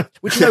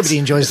 Which nobody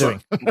enjoys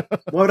doing.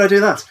 Why would I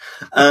do that?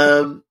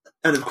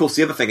 And of course,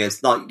 the other thing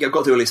is, like, I've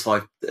got to do at least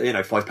 5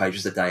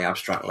 pages a day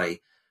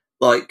abstractly.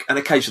 Like, and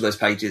occasionally those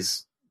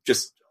pages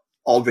just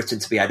are written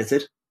to be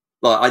edited.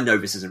 Like, I know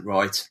this isn't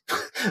right,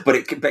 but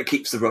it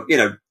keeps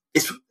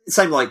it's the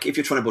same like if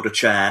you're trying to build a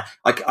chair.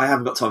 I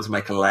haven't got time to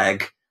make a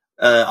leg.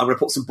 I'm going to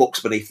put some books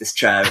beneath this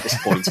chair at this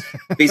point.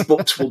 These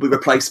books will be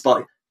replaced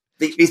by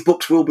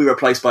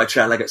a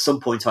chair leg at some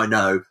point, I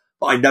know,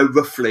 but I know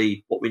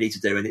roughly what we need to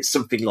do, and it's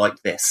something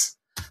like this.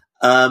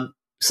 So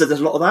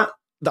there's a lot of that.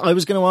 I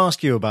was going to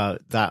ask you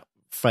about that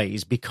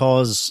phase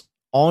because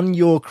on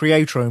your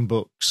Create Your Own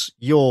books,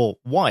 your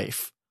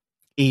wife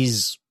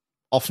is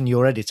often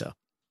your editor.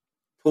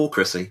 Poor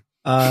Chrissy.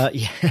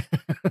 Yeah,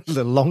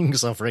 the long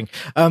suffering.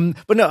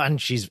 But no, and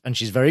she's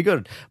very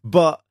good.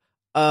 But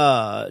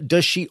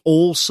does she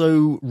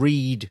also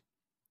read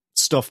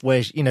stuff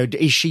where,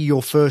 is she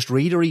your first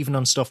reader even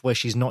on stuff where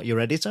she's not your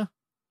editor?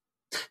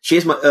 She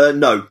is my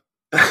no.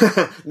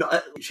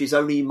 No, she's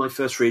only my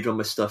first reader on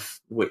my stuff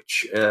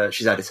which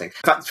she's editing.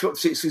 In fact,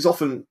 she's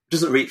often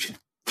doesn't read.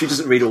 She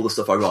doesn't read all the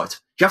stuff I write.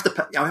 I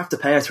have to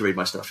pay her to read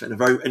my stuff in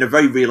a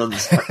very real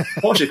understanding.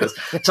 Because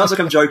it sounds like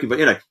I'm joking,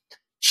 but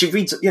she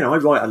reads. I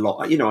write a lot.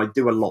 I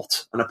do a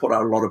lot, and I put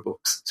out a lot of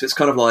books. So it's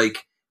kind of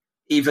like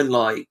even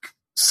like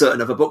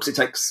certain other books, it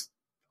takes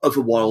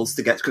other whiles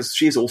to get because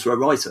she's also a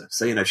writer.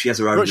 So she has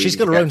her own. Right, she's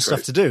got her own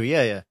stuff to do.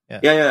 Yeah.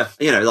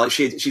 Like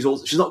she's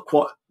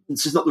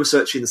not the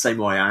researcher in the same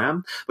way I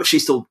am, but she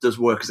still does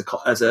work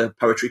as a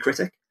poetry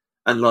critic,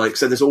 and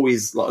so there's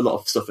always like a lot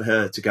of stuff for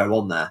her to go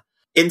on there.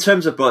 In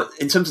terms of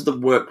the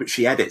work which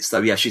she edits,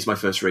 though, yeah, she's my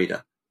first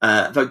reader.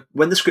 But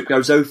when the script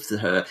goes over to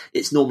her,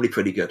 it's normally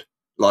pretty good.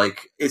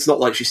 Like it's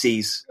not like she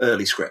sees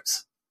early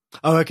scripts.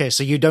 Oh, okay.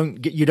 So you don't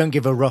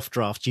give a rough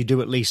draft. You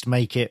do at least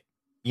make it,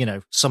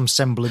 some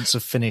semblance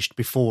of finished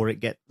before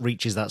it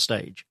reaches that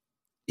stage.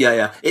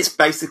 Yeah. It's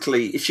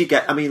basically it's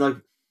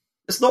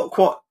not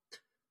quite.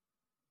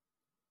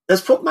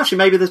 There's actually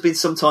maybe there's been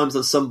some times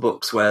on some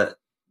books where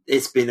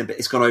it's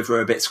gone over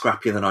a bit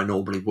scrappier than I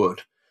normally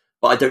would.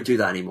 But I don't do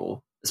that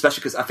anymore,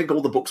 especially because I think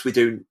all the books we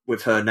do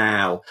with her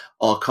now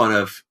are kind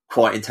of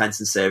quite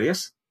intense and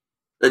serious.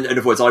 In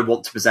other words, I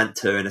want to present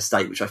her in a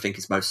state which I think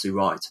is mostly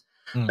right.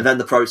 And then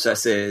the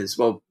process is,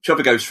 well, she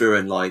goes through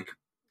and like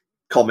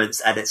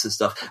comments, edits and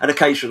stuff. And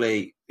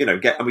occasionally,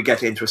 we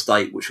get into a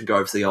state which can go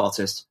over to the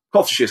artist.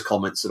 Often she has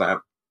comments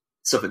about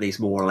stuff that needs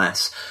more or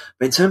less.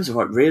 But in terms of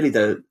like really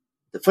the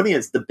the funny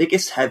is, the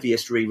biggest,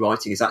 heaviest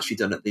rewriting is actually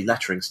done at the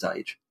lettering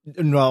stage.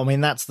 No, I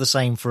mean, that's the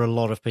same for a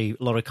lot of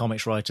people, a lot of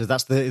comics writers.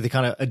 That's the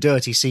kind of a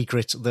dirty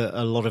secret that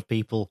a lot of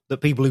people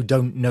who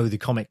don't know the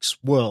comics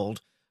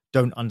world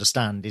don't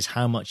understand, is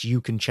how much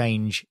you can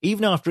change,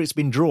 even after it's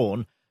been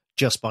drawn,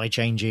 just by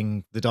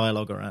changing the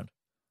dialogue around.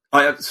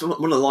 So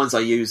one of the lines I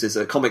use is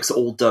comics are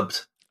all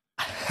dubbed.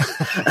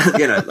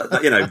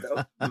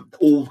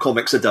 All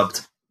comics are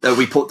dubbed.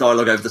 We put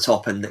dialogue over the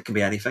top, and it can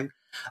be anything.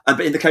 But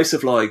in the case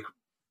of like,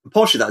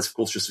 partially that is of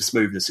course just for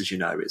smoothness, as you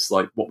know. It's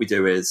like what we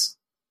do is,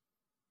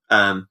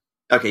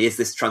 okay, is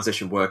this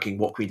transition working?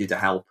 What can we do to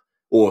help?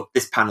 Or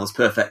this panel is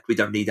perfect. We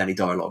don't need any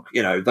dialogue.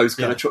 Those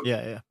kind of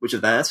which are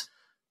theirs.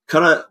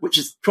 Which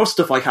is cross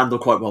stuff I handle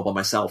quite well by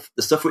myself.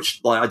 The stuff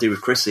which like I do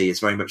with Chrissy is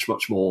very much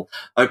more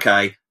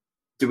okay,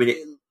 doing it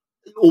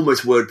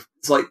almost word.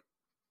 It's like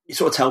you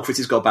sort of tell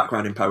Chrissy's got a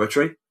background in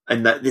poetry,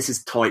 and that this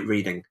is tight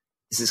reading.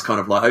 This is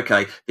kind of like,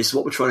 okay, this is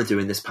what we're trying to do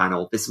in this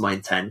panel. This is my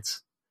intent.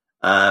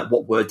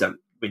 What word don't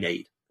we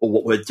need, or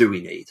what word do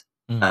we need?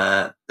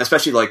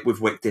 Especially like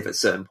with Wictiv at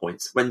certain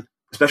points,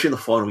 especially in the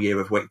final year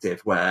of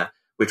Wictiv, where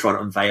we're trying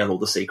to unveil all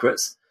the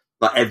secrets.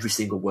 Like every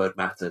single word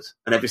mattered,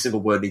 and every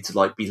single word needed to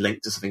like be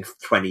linked to something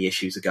 20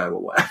 issues ago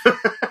or whatever.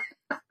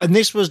 And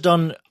this was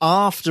done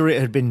after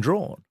it had been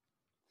drawn.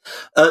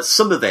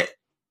 Some of it,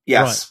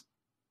 yes. Right.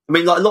 I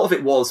mean, like a lot of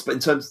it was, but in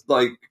terms of,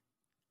 like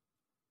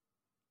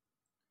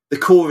the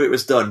core of it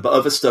was done, but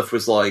other stuff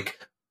was like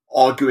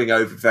arguing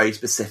over very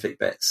specific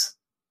bits.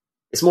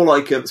 It's more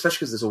like, especially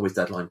because there's always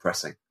deadline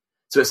pressing,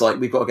 so it's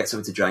like we've got to get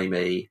something to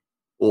Jamie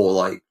or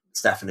like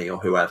Stephanie or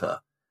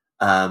whoever.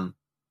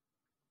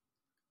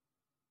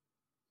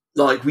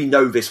 Like we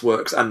know this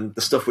works, and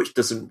the stuff which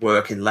doesn't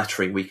work in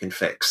lettering we can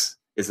fix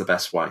is the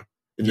best way.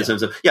 In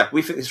terms of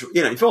we think this,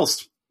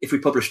 if we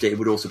published it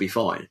would also be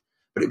fine,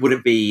 but it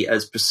wouldn't be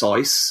as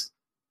precise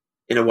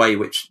in a way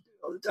which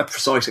a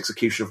precise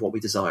execution of what we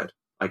desired,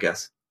 I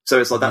guess.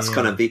 So it's like that's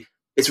kind of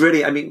it's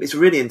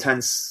really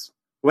intense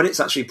when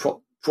it's actually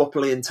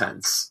properly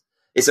intense.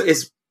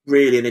 It's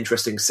really an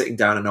interesting sitting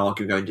down and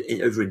arguing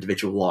over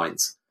individual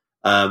lines.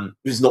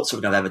 Which is not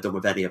something I've ever done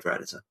with any other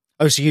editor.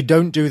 Oh, so you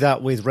don't do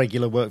that with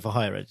regular work for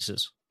hire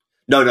editors?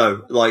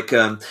 No. Like,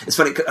 it's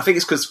funny. I think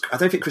it's because I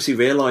don't think Chrissy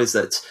realised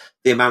that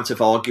the amount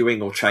of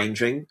arguing or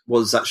changing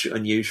was actually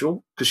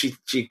unusual, because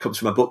she comes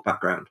from a book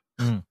background.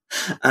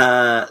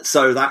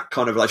 So that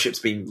kind of relationship's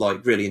been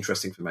like really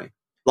interesting for me.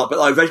 Like, but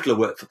like regular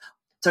work.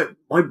 So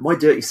my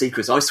dirty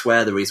secrets, I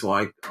swear the reason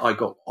why I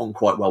got on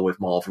quite well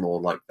with Marvel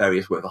or like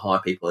various work for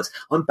hire people is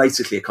I'm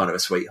basically a kind of a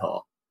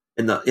sweetheart.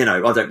 In that,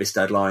 I don't miss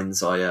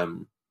deadlines.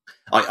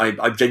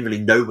 I genuinely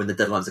know when the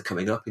deadlines are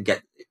coming up,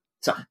 and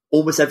so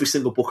almost every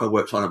single book I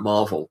worked on at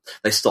Marvel,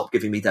 they stopped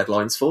giving me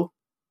deadlines for,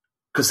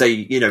 because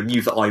they,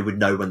 knew that I would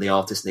know when the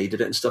artist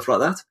needed it and stuff like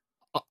that.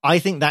 I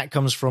think that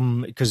comes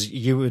from, because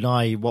you and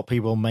I, what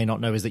people may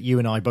not know is that you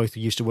and I both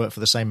used to work for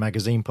the same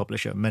magazine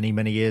publisher many,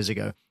 many years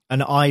ago.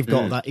 And I've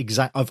got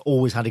I've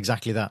always had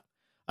exactly that.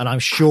 And I'm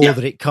sure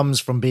that it comes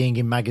from being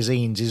in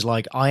magazines, is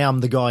like, I am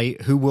the guy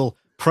who will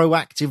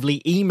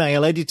proactively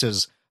email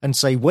editors and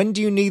say, when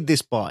do you need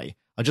this by?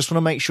 I just want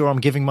to make sure I'm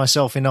giving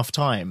myself enough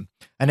time.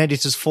 And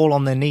editors fall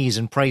on their knees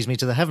and praise me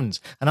to the heavens.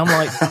 And I'm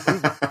like,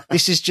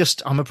 this is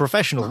just, I'm a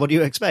professional. What do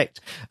you expect?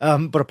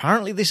 But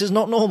apparently this is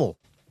not normal.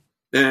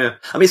 Yeah.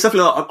 I mean, stuff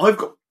like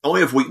I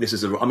have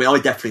weaknesses. I mean, I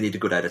definitely need a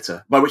good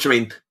editor, by which I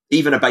mean,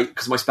 even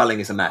because my spelling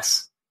is a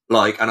mess.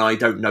 Like, and I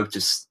don't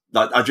notice,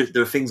 like,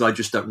 there are things I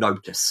just don't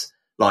notice.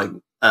 Like,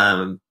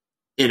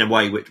 in a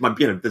way which,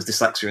 there's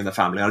dyslexia in the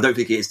family. I don't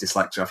think it is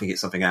dyslexia. I think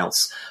it's something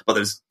else.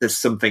 But there's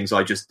some things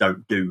I just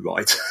don't do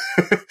right.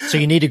 So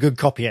you need a good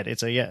copy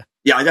editor, yeah.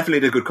 Yeah, I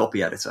definitely need a good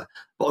copy editor.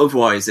 But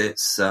otherwise,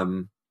 it's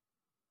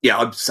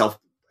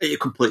it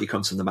completely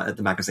comes from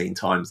the magazine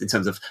Times in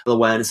terms of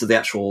awareness of the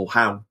actual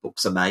how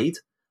books are made.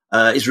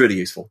 Is really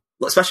useful,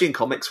 especially in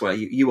comics where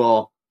you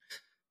are,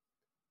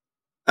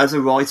 as a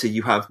writer,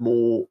 you have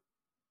more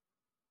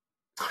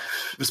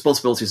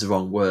responsibility is the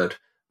wrong word.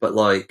 But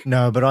like,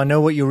 no, but I know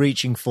what you're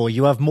reaching for.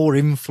 You have more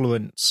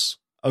influence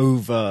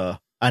over,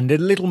 and a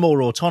little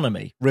more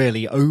autonomy,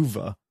 really,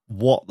 over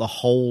what the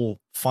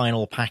whole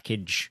final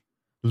package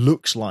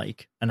looks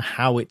like and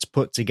how it's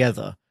put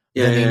together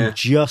than in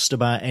just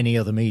about any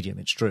other medium.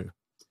 It's true.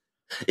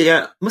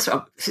 Yeah, this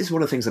is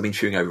one of the things I've been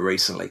chewing over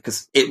recently,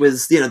 because it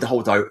was, the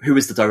whole who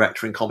is the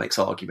director in comics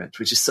argument,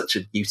 which is such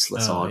a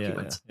useless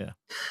argument. Yeah.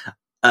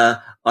 And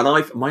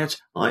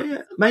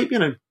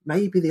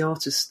maybe the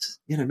artist,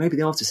 maybe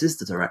the artist is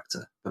the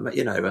director, but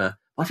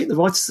I think the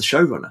writer's the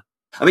showrunner.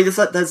 I mean,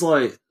 there's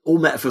like all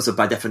metaphors are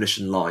by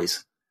definition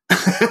lies,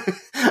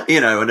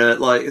 and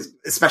like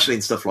especially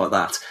in stuff like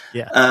that.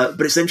 Yeah.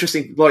 But it's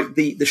interesting, like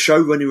the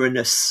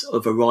showrunneriness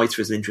of a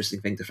writer is an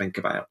interesting thing to think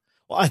about.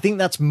 Well, I think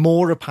that's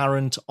more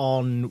apparent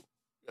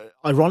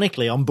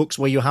ironically, on books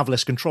where you have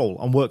less control,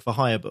 on work for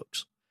hire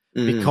books.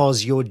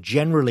 Because you're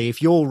generally,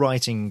 if you're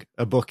writing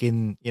a book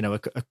in, a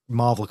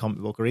Marvel comic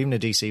book or even a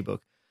DC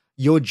book,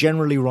 you're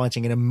generally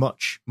writing in a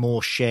much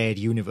more shared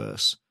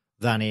universe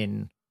than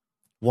in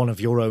one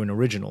of your own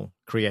original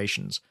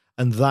creations.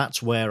 And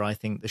that's where I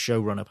think the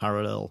showrunner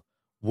parallel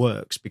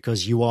works,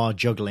 because you are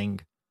juggling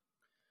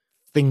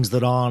things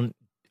that aren't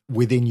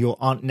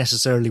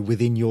necessarily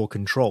within your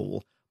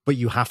control, but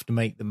you have to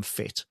make them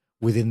fit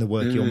within the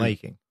work you're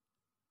making.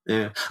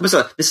 Yeah. I'm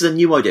sorry, this is a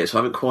new idea, so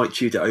I haven't quite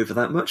chewed it over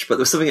that much, but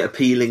there's something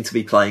appealing to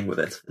be playing with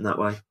it in that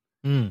way.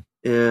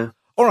 Yeah.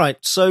 All right,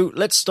 so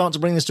let's start to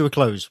bring this to a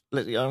close.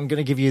 I'm going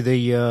to give you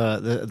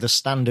the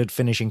standard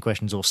finishing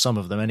questions, or some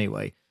of them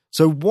anyway.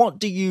 So what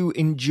do you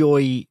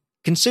enjoy,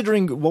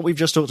 considering what we've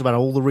just talked about,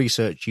 all the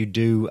research you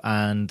do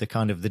and the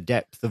kind of the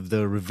depth of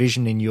the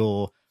revision in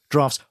your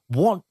drafts,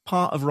 what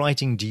part of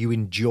writing do you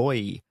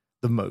enjoy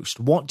the most?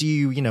 What do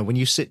you, when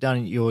you sit down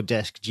at your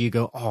desk, do you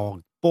go,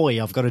 oh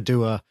boy, I've got to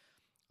do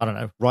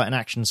write an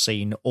action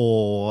scene,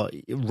 or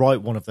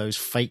write one of those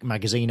fake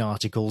magazine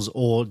articles,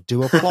 or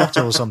do a plot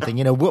or something?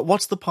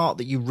 What's the part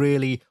that you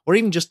really, or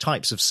even just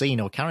types of scene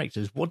or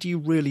characters, what do you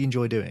really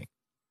enjoy doing?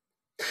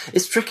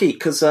 It's tricky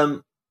because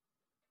one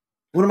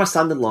of my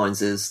standard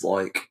lines is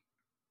like,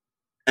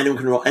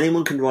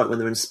 anyone can write when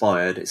they're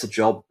inspired. It's a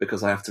job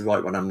because I have to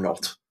write when I'm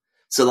not.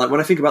 So like when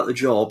I think about the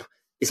job,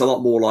 it's a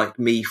lot more like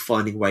me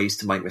finding ways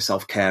to make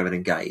myself care and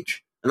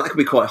engage. And that can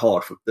be quite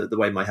hard for the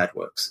way my head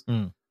works.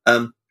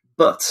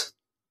 But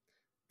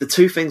the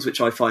two things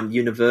which I find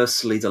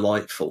universally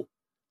delightful,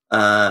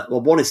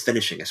 one is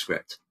finishing a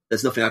script.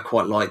 There's nothing I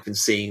quite like than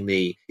seeing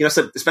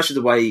so especially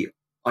the way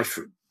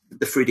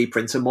the 3D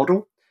printer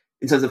model,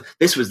 in terms of,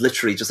 this was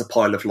literally just a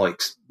pile of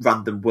like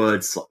random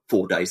words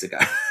 4 days ago.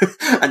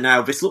 And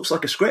now this looks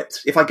like a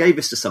script. If I gave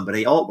this to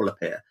somebody, art will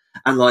appear.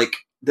 And like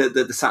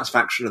the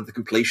satisfaction of the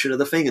completion of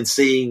the thing and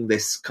seeing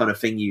this kind of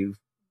thing you've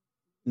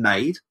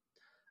made.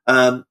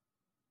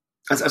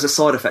 As a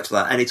side effect of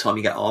that, anytime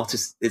you get art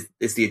is the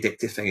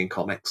addictive thing in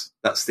comics.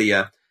 That's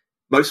the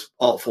most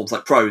art forms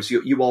like prose.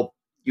 You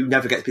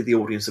never get to be the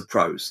audience of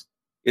prose.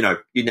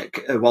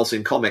 Whilst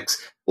in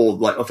comics or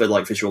like other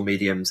like visual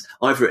mediums,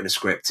 I've written a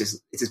script.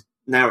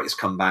 Now it's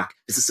come back.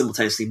 This is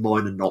simultaneously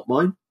mine and not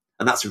mine,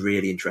 and that's a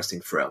really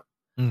interesting thrill.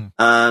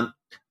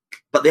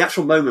 But the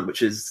actual moment,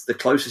 which is the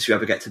closest you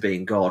ever get to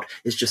being God,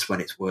 is just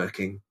when it's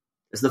working.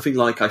 There's nothing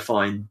like I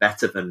find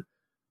better than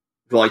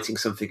writing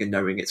something and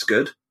knowing it's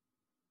good.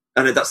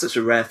 And that's such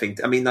a rare thing.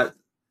 That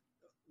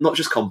not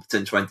just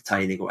competent or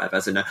entertaining or whatever.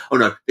 As in,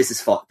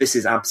 this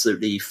is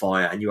absolutely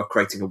fire, and you are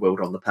creating a world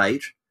on the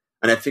page,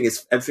 and everything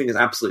is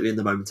absolutely in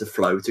the moment of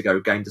flow. To go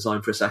game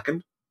design for a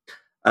second,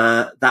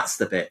 that's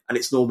the bit, and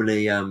it's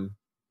normally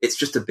it's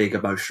just a big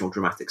emotional,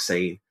 dramatic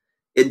scene.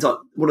 One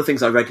of the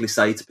things I regularly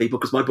say to people,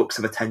 because my books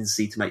have a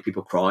tendency to make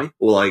people cry,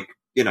 or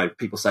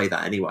people say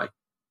that anyway.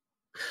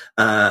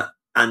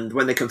 And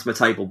when they come to my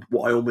table,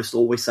 what I almost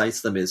always say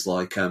to them is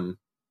like,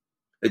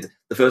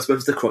 the first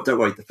person to cry. Don't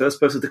worry, the first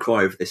person to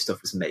cry over this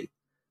stuff is me.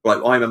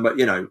 Like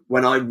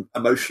when I'm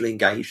emotionally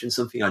engaged in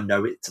something, I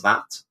know it's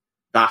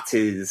that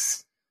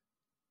is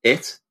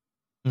it.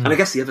 And I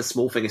guess the other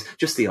small thing is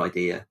just the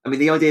idea.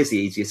 The idea is the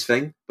easiest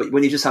thing, but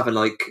when you're just having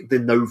like the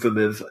novum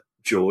of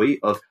joy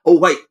of, oh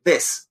wait,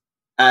 this,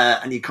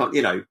 and you can't,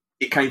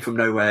 it came from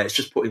nowhere. It's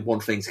just putting one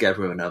thing together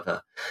with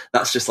another.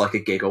 That's just like a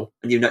giggle,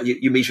 and you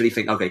immediately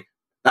think, okay,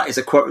 that is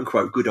a quote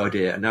unquote good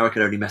idea, and now I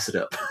can only mess it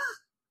up.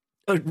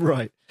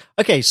 Right.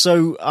 Okay,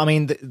 so,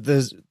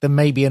 there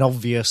may be an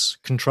obvious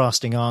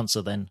contrasting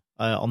answer then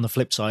on the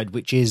flip side,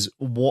 which is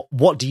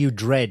what do you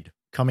dread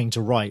coming to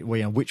write?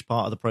 Which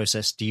part of the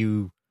process do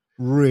you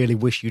really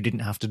wish you didn't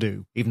have to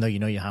do, even though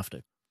you have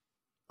to?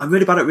 I'm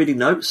really bad at reading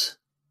notes.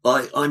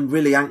 Like, I'm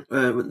really... I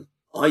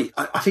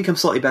think I'm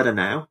slightly better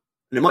now,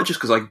 and it might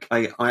just because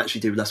I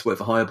actually do less work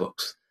for hire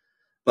books.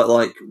 But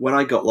like when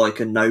I got like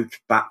a note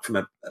back from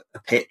a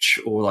pitch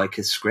or like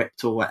a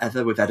script or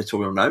whatever with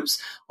editorial notes,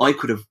 I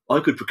could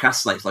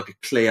procrastinate for like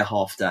a clear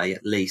half day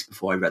at least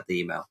before I read the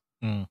email.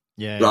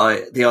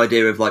 Like the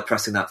idea of like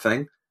pressing that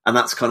thing, and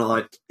that's kind of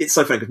like, it's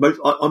so funny because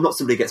I'm not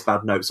somebody who gets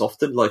bad notes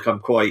often. Like I'm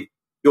quite,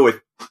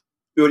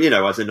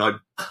 as in I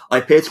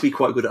appear to be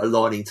quite good at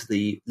aligning to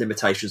the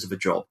limitations of a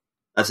job.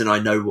 As in I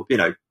know,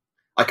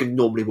 I can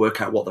normally work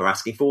out what they're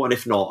asking for, and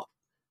if not,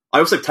 I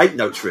also take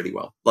notes really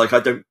well. Like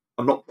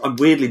I'm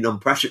weirdly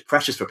non-precious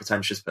for a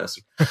pretentious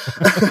person.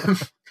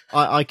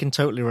 I can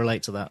totally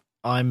relate to that.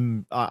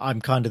 I'm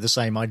kind of the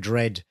same. I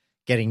dread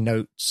getting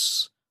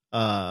notes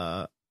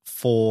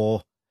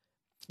for,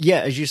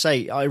 as you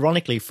say,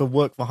 ironically, for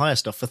work for hire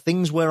stuff, for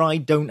things where I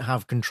don't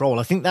have control.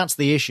 I think that's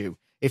the issue.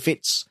 If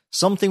it's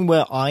something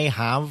where I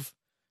have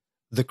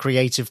the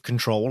creative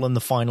control and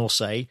the final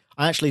say,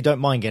 I actually don't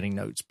mind getting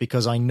notes,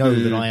 because I know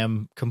that I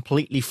am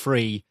completely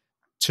free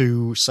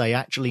to say,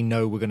 actually,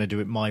 no, we're going to do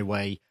it my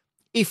way,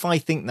 if I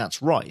think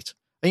that's right.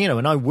 And,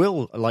 and I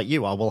will, like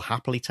you, I will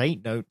happily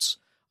take notes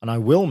and I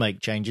will make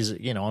changes.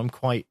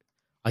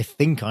 I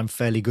think I'm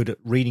fairly good at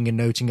reading a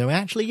note and going,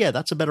 actually, yeah,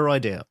 that's a better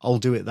idea. I'll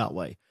do it that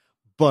way.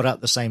 But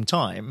at the same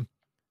time,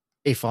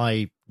 if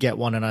I get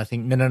one and I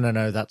think,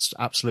 no, that's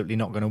absolutely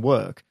not going to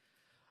work,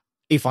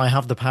 if I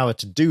have the power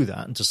to do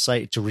that and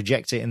to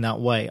reject it in that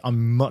way,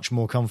 I'm much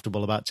more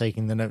comfortable about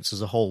taking the notes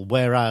as a whole.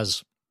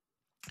 Whereas,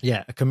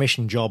 a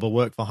commission job or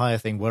work for hire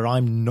thing where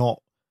I'm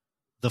not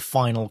the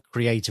final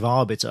creative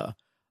arbiter,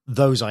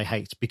 those I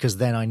hate, because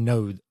then I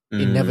know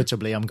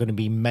inevitably I'm going to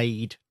be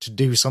made to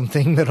do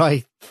something that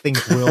I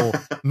think will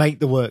make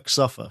the work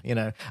suffer,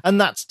 and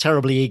that's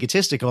terribly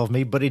egotistical of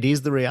me, but it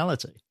is the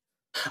reality.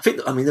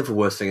 The other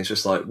worst thing is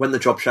just like when the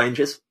job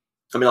changes.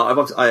 When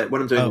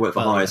I'm doing work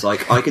for hire, it's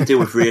like I can deal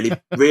with really,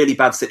 really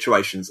bad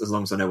situations as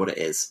long as I know what it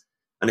is.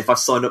 And if I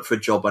sign up for a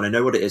job and I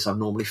know what it is, I'm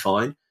normally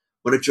fine.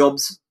 When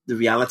the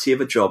reality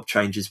of a job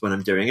changes when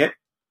I'm doing it,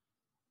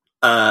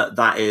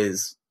 that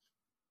is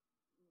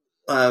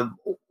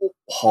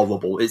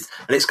horrible. It's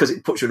because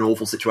it puts you in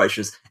awful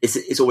situations.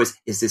 It's always,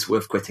 is this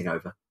worth quitting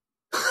over?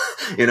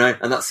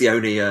 And that's the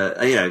only,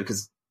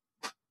 because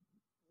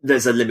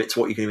there's a limit to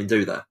what you can even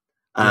do there.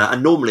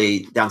 And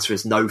normally the answer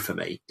is no for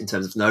me, in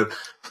terms of no,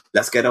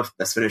 let's get off,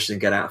 let's finish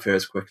and get out of here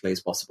as quickly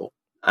as possible.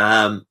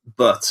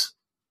 But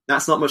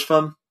that's not much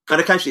fun. And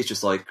occasionally it's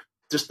just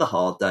the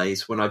hard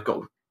days when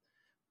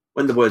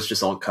the words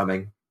just aren't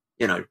coming,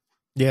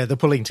 Yeah, the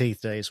pulling teeth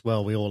days.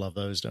 Well, we all have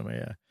those, don't we?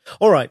 Yeah.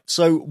 All right.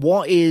 So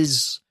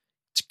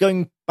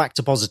going back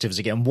to positives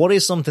again, what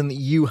is something that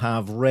you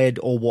have read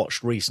or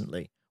watched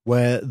recently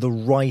where the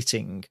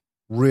writing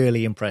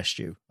really impressed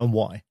you, and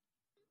why?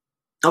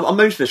 I'm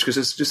motivated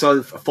because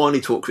I've finally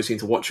talked Christine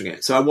into watching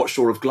it. So I watched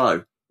all of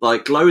Glow.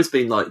 Glow has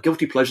been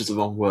guilty pleasure's the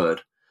wrong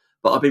word,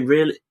 but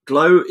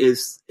Glow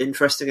is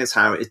interesting as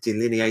how it is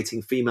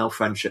delineating female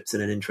friendships in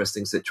an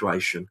interesting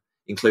situation,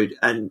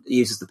 and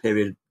uses the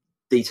period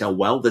detail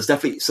well. There's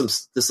definitely some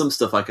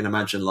stuff I can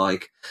imagine,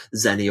 like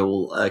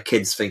Xennial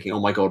kids thinking, oh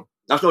my God,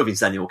 that's not even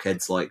Xennial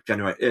kids, like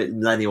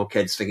millennial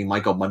kids thinking, my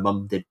God, my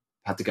mum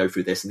had to go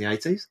through this in the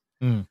 80s.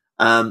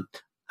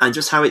 And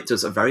just how it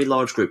does a very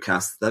large group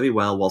cast very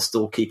well while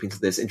still keeping to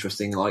this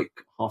interesting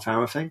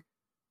half-hour thing.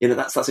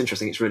 That's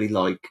interesting. It's really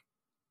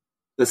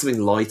there's something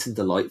light and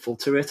delightful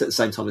to it at the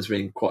same time as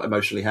being quite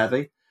emotionally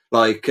heavy.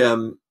 I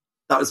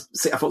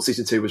thought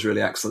season 2 was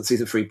really excellent.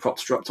 Season 3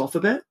 props dropped off a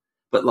bit,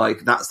 but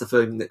that's the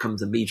thing that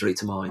comes immediately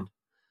to mind.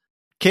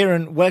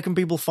 Kieran, where can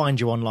people find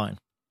you online?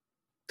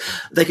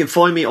 They can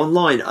find me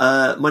online.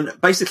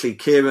 Basically,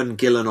 Kieran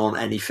Gillen on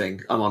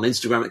anything. I'm on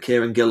Instagram at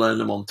Kieran Gillen.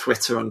 I'm on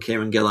Twitter on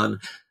Kieran Gillen.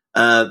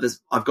 I've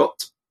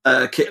got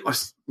my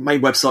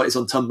main website is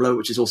on Tumblr,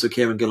 which is also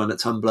Kieran Gillen at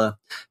Tumblr.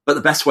 But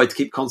the best way to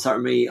keep contact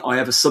with me, I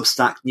have a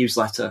Substack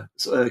newsletter,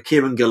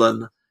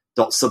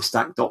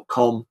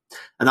 kierangillen.substack.com,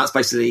 and that's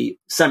basically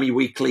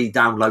semi-weekly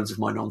downloads of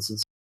my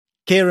nonsense.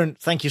 Kieran,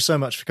 thank you so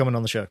much for coming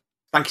on the show.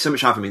 Thank you so much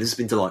for having me. This has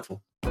been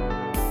delightful.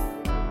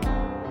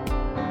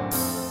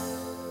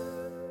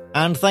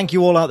 And thank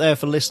you all out there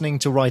for listening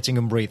to Writing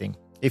and Breathing.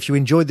 If you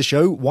enjoyed the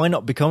show, why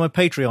not become a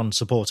Patreon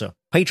supporter?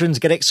 Patrons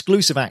get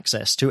exclusive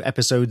access to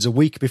episodes a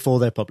week before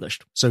they're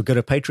published. So go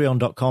to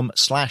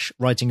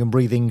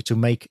patreon.com/writingandbreathing to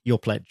make your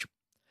pledge.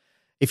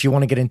 If you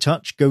want to get in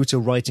touch, go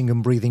to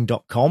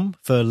writingandbreathing.com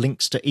for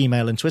links to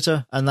email and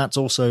Twitter, and that's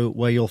also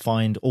where you'll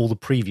find all the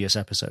previous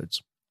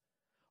episodes.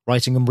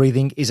 Writing and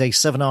Breathing is a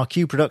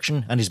 7RQ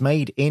production and is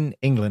made in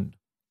England.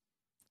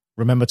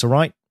 Remember to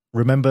write,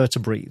 remember to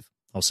breathe.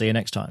 I'll see you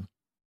next time.